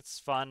 and I think it's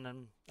fun,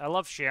 and I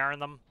love sharing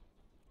them.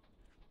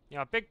 You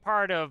know, a big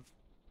part of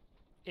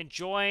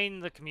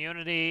enjoying the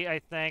community, I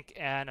think,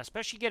 and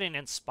especially getting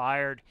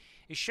inspired,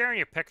 is sharing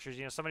your pictures.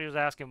 You know, somebody was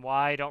asking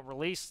why I don't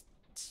release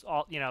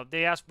all, you know,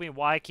 they asked me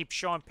why I keep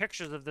showing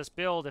pictures of this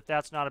build if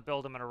that's not a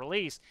build I'm going to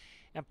release.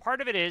 And part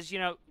of it is, you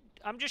know,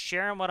 I'm just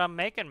sharing what I'm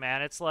making,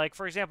 man. It's like,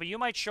 for example, you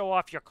might show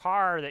off your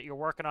car that you're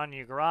working on in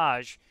your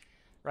garage,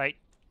 right?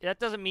 That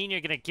doesn't mean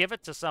you're going to give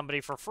it to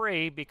somebody for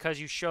free because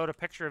you showed a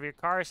picture of your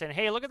car saying,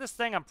 hey, look at this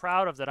thing I'm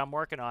proud of that I'm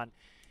working on.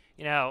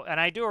 You know, and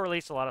I do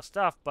release a lot of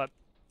stuff, but,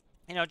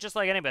 you know, just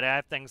like anybody, I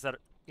have things that,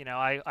 you know,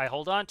 I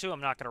hold on to,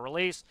 I'm not going to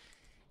release.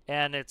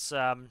 And it's,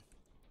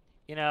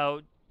 you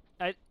know,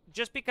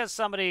 just because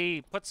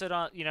somebody puts it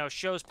on, you know,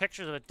 shows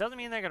pictures of it, doesn't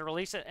mean they're going to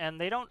release it, and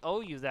they don't owe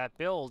you that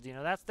build. You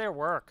know, that's their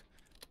work.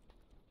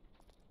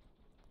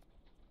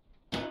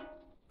 All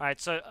right,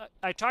 so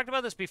I talked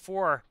about this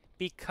before.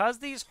 Because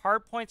these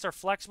hard points are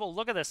flexible,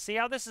 look at this. See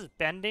how this is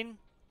bending?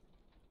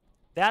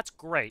 That's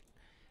great.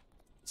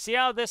 See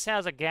how this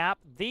has a gap?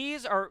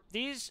 These are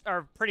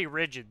pretty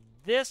rigid.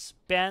 This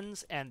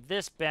bends and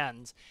this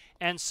bends.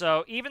 And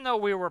so even though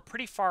we were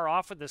pretty far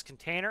off with this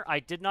container,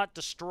 I did not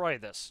destroy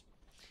this.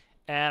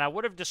 And I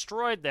would have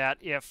destroyed that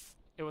if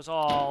it was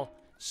all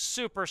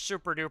super,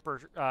 super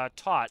duper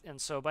taut. And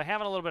so by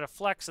having a little bit of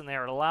flex in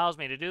there, it allows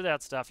me to do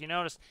that stuff. You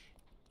notice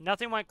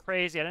nothing went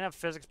crazy. I didn't have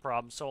physics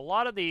problems. So a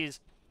lot of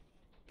these,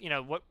 you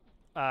know, what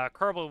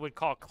Kerbal would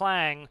call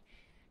clang,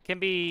 can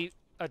be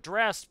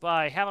addressed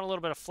by having a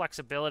little bit of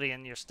flexibility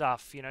in your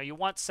stuff. You know, you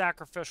want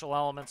sacrificial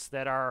elements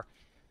that are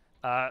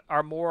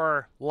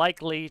more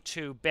likely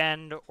to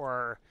bend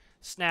or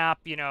snap.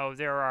 You know,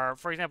 there are,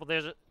 for example,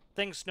 there's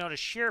things known as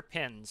shear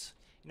pins.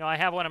 You know, I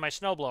have one in my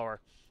snowblower.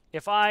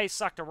 If I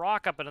sucked a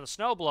rock up into the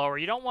snowblower,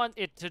 you don't want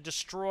it to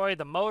destroy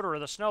the motor of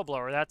the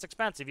snowblower. That's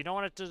expensive. You don't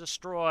want it to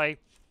destroy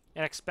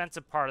an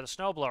expensive part of the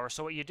snowblower.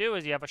 So what you do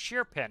is you have a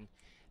shear pin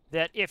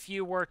that if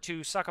you were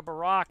to suck up a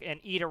rock and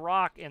eat a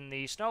rock in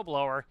the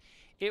snowblower,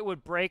 it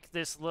would break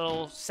this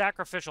little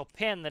sacrificial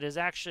pin that is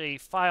actually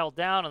filed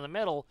down in the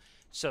middle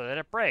so that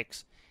it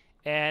breaks.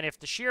 And if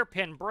the shear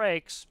pin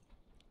breaks,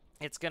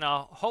 it's going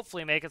to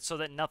hopefully make it so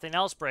that nothing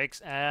else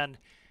breaks. And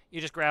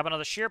you just grab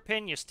another shear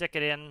pin, you stick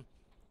it in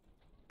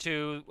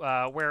to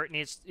where it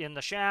needs in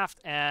the shaft,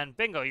 and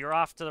bingo, you're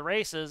off to the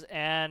races.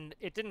 And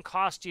it didn't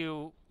cost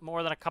you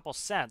more than a couple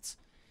cents.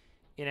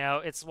 You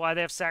know, it's why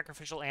they have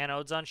sacrificial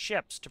anodes on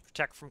ships to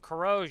protect from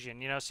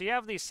corrosion. You know, so you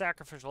have these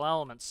sacrificial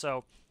elements.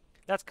 So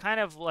that's kind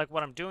of like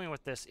what I'm doing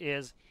with this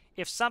is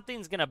if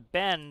something's going to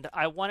bend,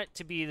 I want it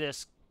to be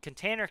this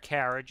container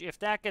carriage. If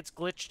that gets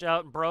glitched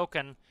out and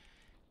broken,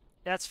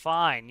 that's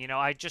fine. You know,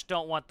 I just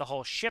don't want the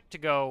whole ship to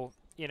go,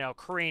 you know,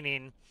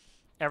 careening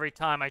every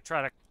time I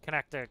try to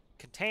connect a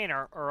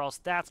container, or else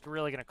that's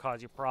really going to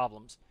cause you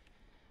problems.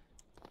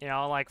 You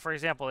know, like, for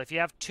example, if you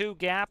have two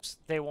gaps,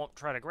 they won't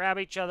try to grab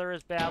each other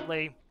as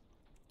badly.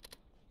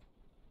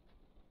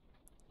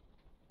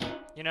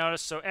 You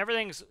notice, so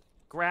everything's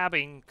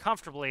grabbing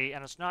comfortably,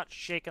 and it's not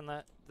shaking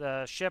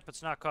the ship.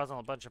 It's not causing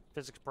a bunch of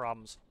physics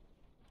problems.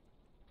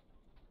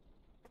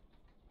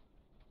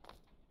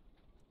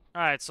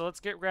 All right, so let's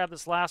grab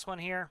this last one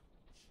here.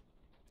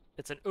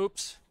 It's an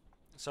oops,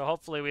 so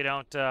hopefully we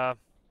don't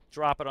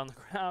drop it on the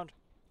ground,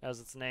 as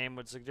its name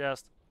would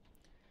suggest.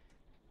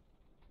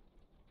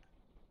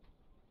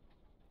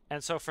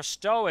 And so for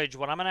stowage,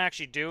 what I'm going to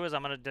actually do is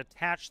I'm going to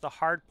detach the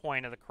hard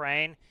point of the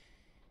crane,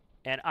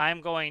 and I'm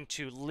going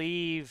to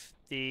leave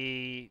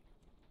the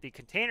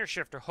container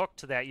shifter hooked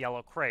to that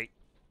yellow crate.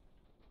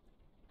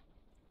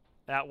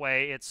 That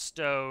way it's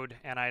stowed,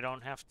 and I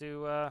don't have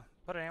to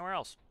put it anywhere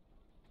else.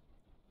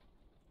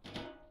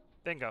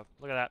 Bingo.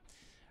 Look at that.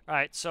 All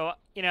right, so,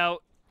 you know,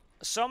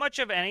 so much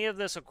of any of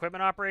this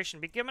equipment operation,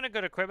 becoming a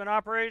good equipment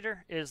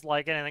operator is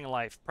like anything in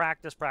life.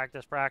 Practice,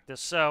 practice,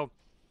 practice. So,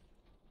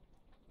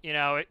 you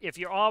know, if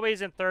you're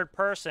always in third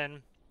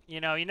person, you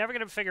know, you're never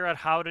going to figure out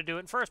how to do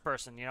it in first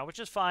person, you know, which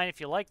is fine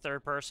if you like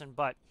third person,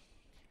 but,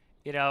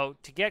 you know,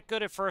 to get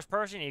good at first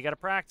person, you got to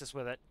practice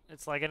with it.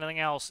 It's like anything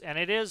else, and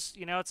it is,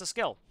 you know, it's a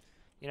skill.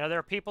 You know, there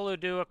are people who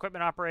do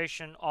equipment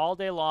operation all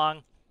day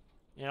long,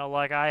 you know,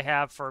 like I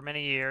have for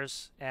many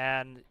years,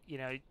 and, you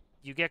know,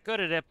 you get good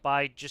at it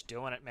by just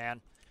doing it,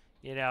 man.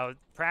 You know,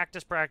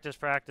 practice, practice,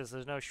 practice.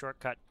 There's no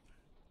shortcut.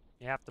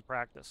 You have to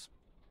practice.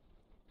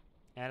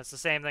 And it's the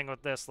same thing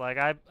with this. Like,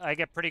 I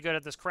get pretty good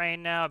at this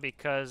crane now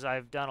because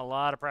I've done a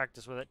lot of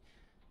practice with it.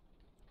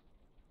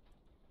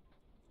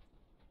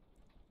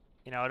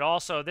 You know, it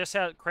also, this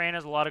crane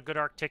has a lot of good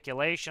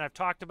articulation. I've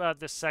talked about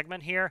this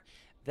segment here.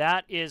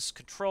 That is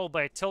controlled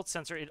by a tilt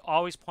sensor. It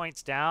always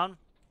points down.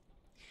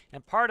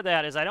 And part of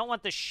that is I don't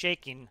want this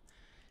shaking.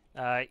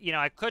 You know,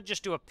 I could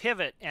just do a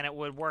pivot and it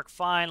would work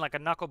fine like a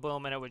knuckle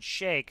boom and it would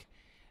shake.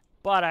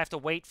 But I have to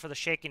wait for the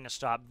shaking to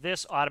stop.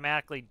 This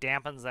automatically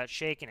dampens that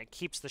shaking. It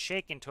keeps the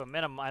shaking to a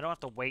minimum. I don't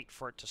have to wait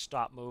for it to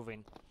stop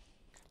moving.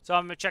 So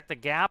I'm going to check the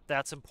gap.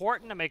 That's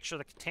important to make sure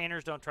the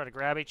containers don't try to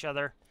grab each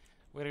other.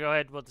 We're going to go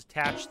ahead and we'll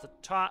detach the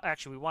top.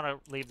 Actually, we want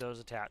to leave those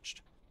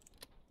attached.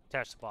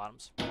 Attach the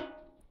bottoms. All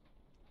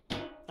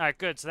right,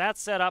 good. So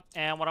that's set up.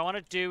 And what I want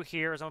to do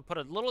here is I'm going to put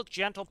a little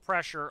gentle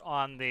pressure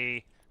on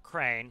the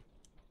crane.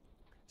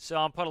 So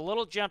I'll put a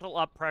little gentle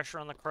up pressure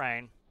on the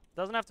crane.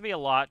 Doesn't have to be a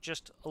lot,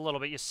 just a little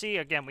bit. You see,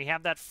 again, we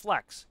have that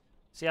flex.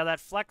 See how that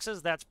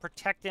flexes? That's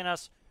protecting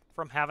us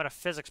from having a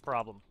physics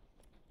problem.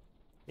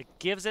 It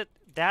gives it,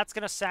 that's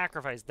going to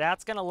sacrifice.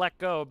 That's going to let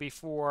go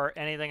before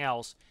anything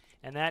else.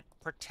 And that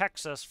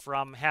protects us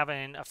from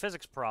having a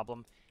physics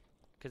problem.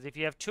 Because if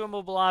you have two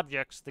immovable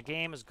objects, the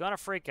game is going to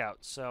freak out.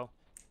 So,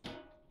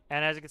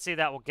 and as you can see,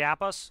 that will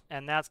gap us.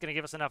 And that's going to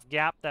give us enough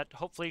gap that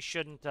hopefully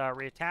shouldn't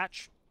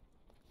reattach.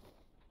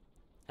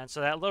 And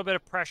so that little bit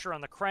of pressure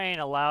on the crane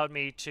allowed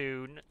me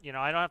to, you know,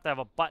 I don't have to have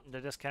a button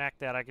to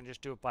disconnect that. I can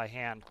just do it by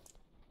hand.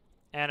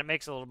 And it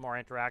makes it a little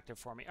more interactive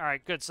for me. All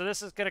right, good. So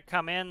this is going to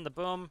come in, the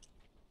boom.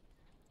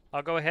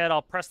 I'll go ahead.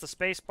 I'll press the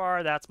space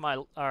bar. That's my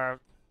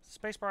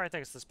space bar. I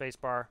think it's the space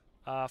bar.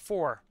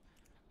 4.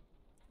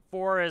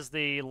 4 is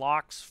the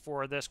locks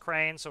for this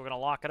crane, so we're going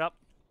to lock it up.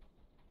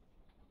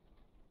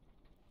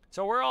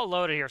 So we're all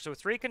loaded here. So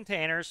 3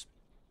 containers.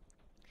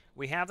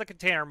 We have the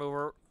container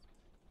mover.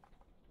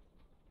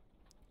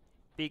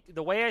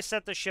 The way I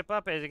set the ship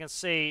up, as you can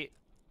see,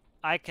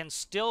 I can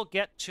still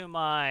get to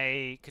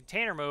my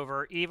container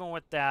mover even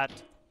with that.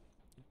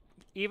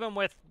 Even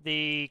with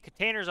the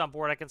containers on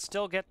board, I can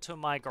still get to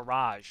my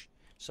garage.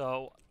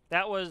 So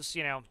that was,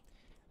 you know,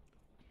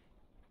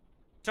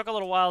 took a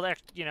little while,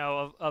 you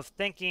know, of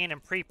thinking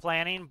and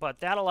pre-planning, but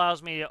that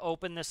allows me to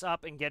open this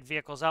up and get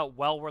vehicles out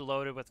while we're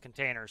loaded with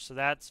containers. So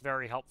that's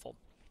very helpful.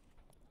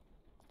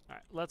 All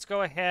right, let's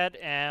go ahead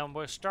and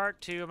we'll start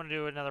to, I'm going to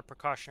do another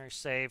precautionary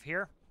save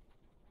here.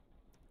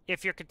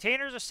 If your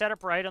containers are set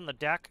up right on the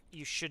deck,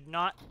 you should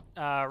not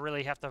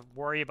really have to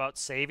worry about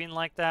saving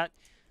like that.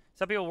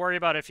 Some people worry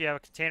about if you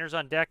have containers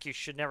on deck, you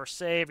should never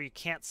save or you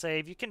can't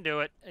save. You can do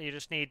it. You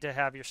just need to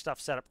have your stuff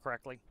set up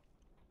correctly.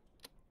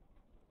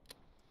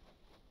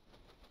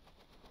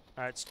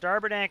 All right,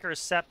 starboard anchor is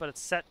set, but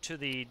it's set to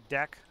the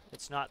deck.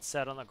 It's not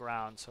set on the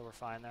ground, so we're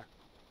fine there.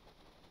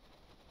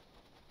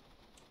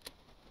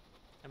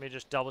 Let me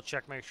just double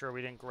check, make sure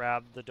we didn't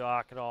grab the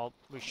dock at all.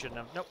 We shouldn't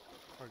have. Nope,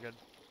 we're good.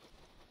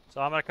 So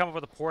I'm going to come up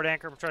with a port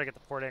anchor. We'll try to get the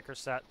port anchor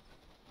set.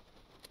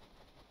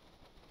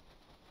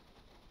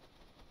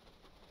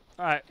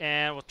 All right,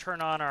 and we'll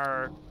turn on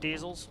our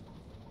diesels.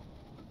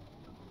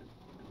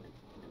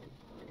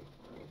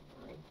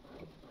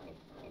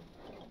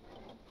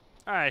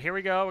 All right, here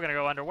we go. We're going to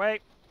go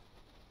underway.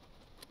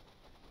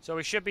 So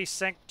we should be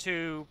synced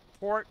to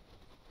port.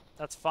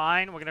 That's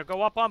fine. We're going to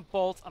go up on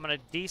both. I'm going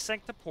to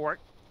desync to port.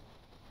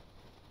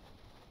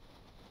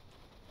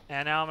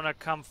 And now I'm going to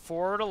come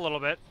forward a little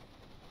bit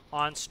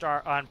on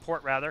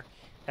port rather.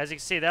 As you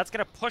can see, that's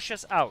going to push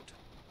us out.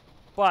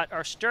 But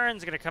our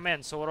stern's going to come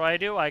in. So what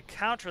do? I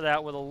counter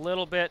that with a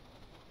little bit.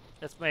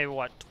 That's maybe,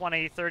 what,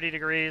 20, 30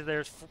 degrees.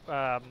 There's,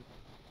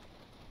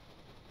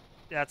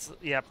 that's,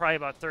 yeah, probably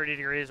about 30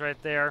 degrees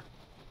right there.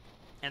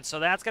 And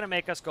so that's going to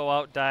make us go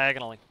out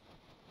diagonally.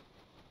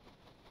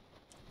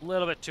 A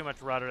little bit too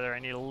much rudder there. I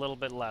need a little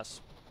bit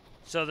less.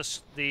 So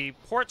the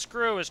port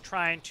screw is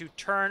trying to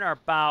turn our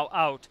bow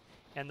out,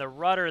 and the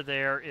rudder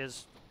there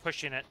is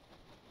pushing it.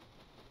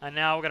 And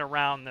now we're going to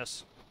round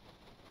this.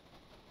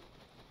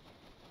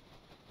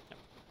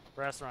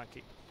 Press the wrong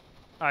key.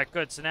 All right,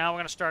 good. So now we're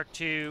going to start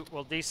to,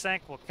 we'll desync,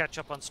 we'll catch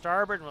up on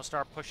starboard, and we'll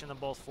start pushing them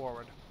both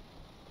forward.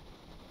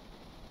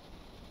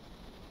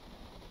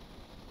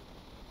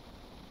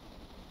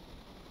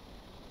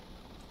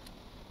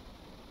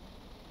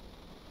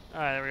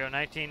 All right, there we go,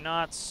 19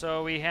 knots.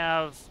 So we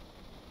have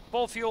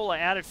full fuel. I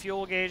added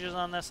fuel gauges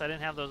on this. I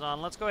didn't have those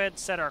on. Let's go ahead and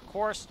set our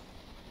course.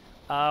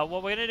 What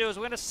we're going to do is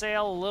we're going to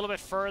sail a little bit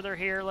further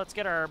here. Let's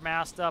get our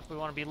mast up. We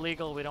want to be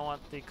legal. We don't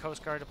want the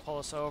Coast Guard to pull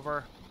us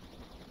over.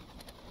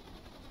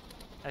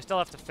 I still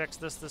have to fix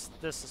this.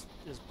 This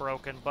is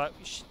broken, but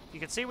you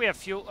can see we have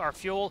fuel. Our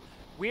fuel.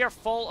 We are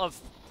full of,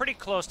 pretty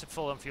close to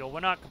full in fuel. We're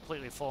not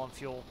completely full in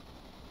fuel,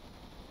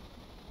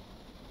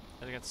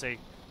 as you can see.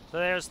 So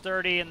there's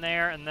 30 in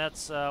there, and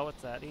that's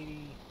what's that?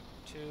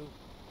 82.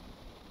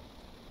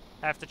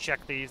 I have to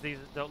check these. These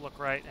don't look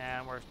right,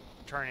 and we're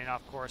turning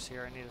off course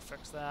here. I need to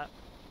fix that.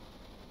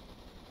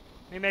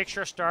 Let me make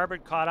sure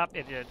starboard caught up.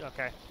 It did.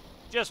 Okay.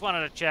 Just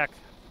wanted to check.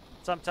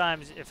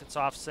 Sometimes if it's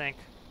off sync,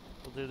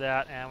 we'll do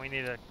that, and we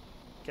need to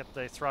get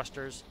the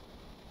thrusters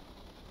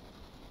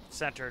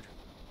centered.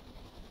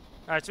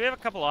 All right, so we have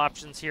a couple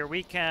options here.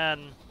 We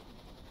can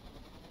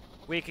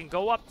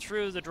go up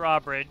through the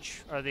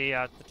drawbridge, or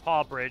the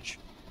tall bridge.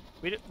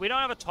 We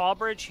don't have a tall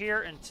bridge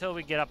here until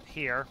we get up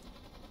here,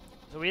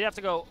 so we'd have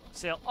to go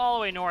sail all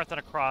the way north and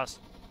across.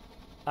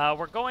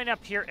 We're going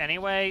up here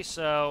anyway,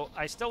 so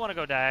I still want to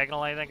go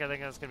diagonal. I think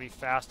that's going to be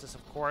fastest,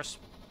 of course.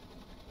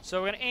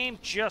 So we're going to aim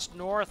just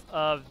north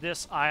of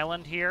this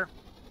island here.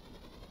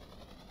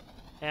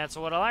 And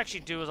so what I'll actually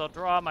do is I'll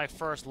draw my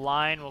first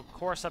line. We'll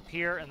course up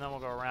here, and then we'll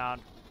go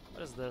around.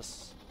 What is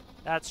this?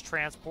 That's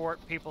transport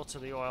people to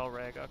the oil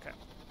rig. Okay.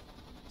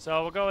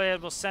 So we'll go ahead.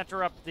 We'll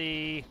center up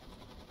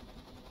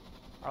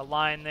our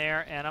line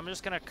there, and I'm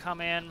just going to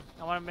come in.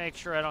 I want to make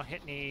sure I don't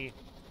hit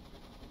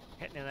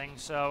anything.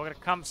 So we're going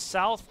to come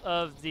south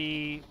of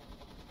the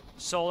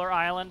solar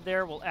island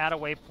there. We'll add a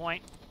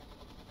waypoint.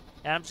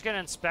 And I'm just going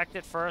to inspect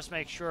it first,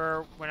 make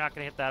sure we're not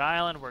going to hit that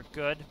island. We're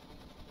good.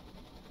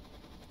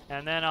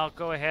 And then I'll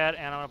go ahead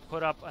and I'm going to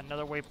put up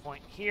another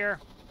waypoint here.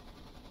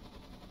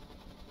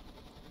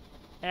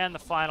 And the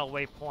final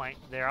waypoint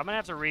there. I'm going to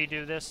have to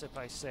redo this if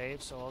I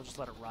save, so I'll just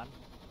let it run.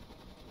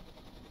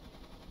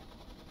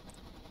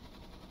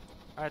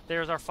 Alright,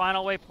 there's our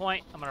final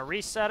waypoint. I'm going to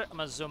reset it. I'm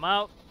going to zoom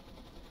out.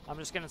 I'm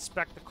just going to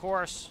inspect the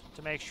course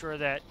to make sure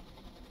that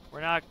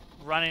we're not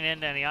running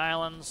into any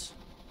islands.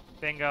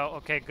 Bingo.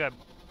 Okay, good.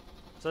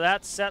 So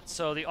that's set,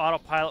 so the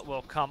autopilot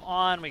will come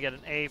on. We get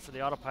an A for the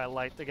autopilot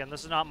light. Again,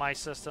 this is not my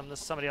system. This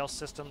is somebody else's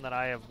system that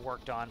I have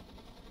worked on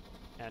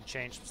and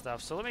changed some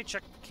stuff. So let me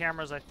check the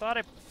cameras. I thought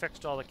I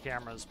fixed all the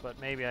cameras, but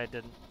maybe I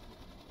didn't.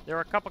 There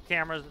were a couple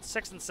cameras.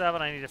 6 and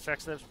 7 I need to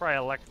fix. There's probably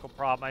an electrical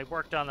problem. I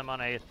worked on them on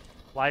a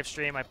live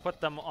stream. I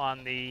put them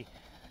on the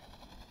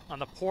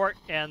port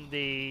and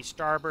the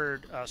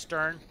starboard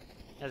stern,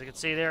 as you can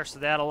see there. So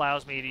that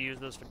allows me to use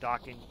those for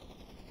docking.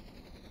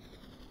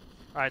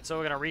 Alright, so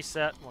we're going to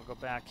reset, and we'll go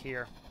back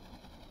here.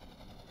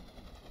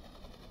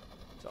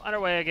 So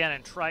underway again,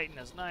 and Triton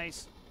is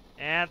nice.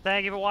 And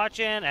thank you for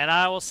watching, and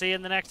I will see you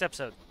in the next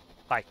episode.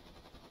 Bye.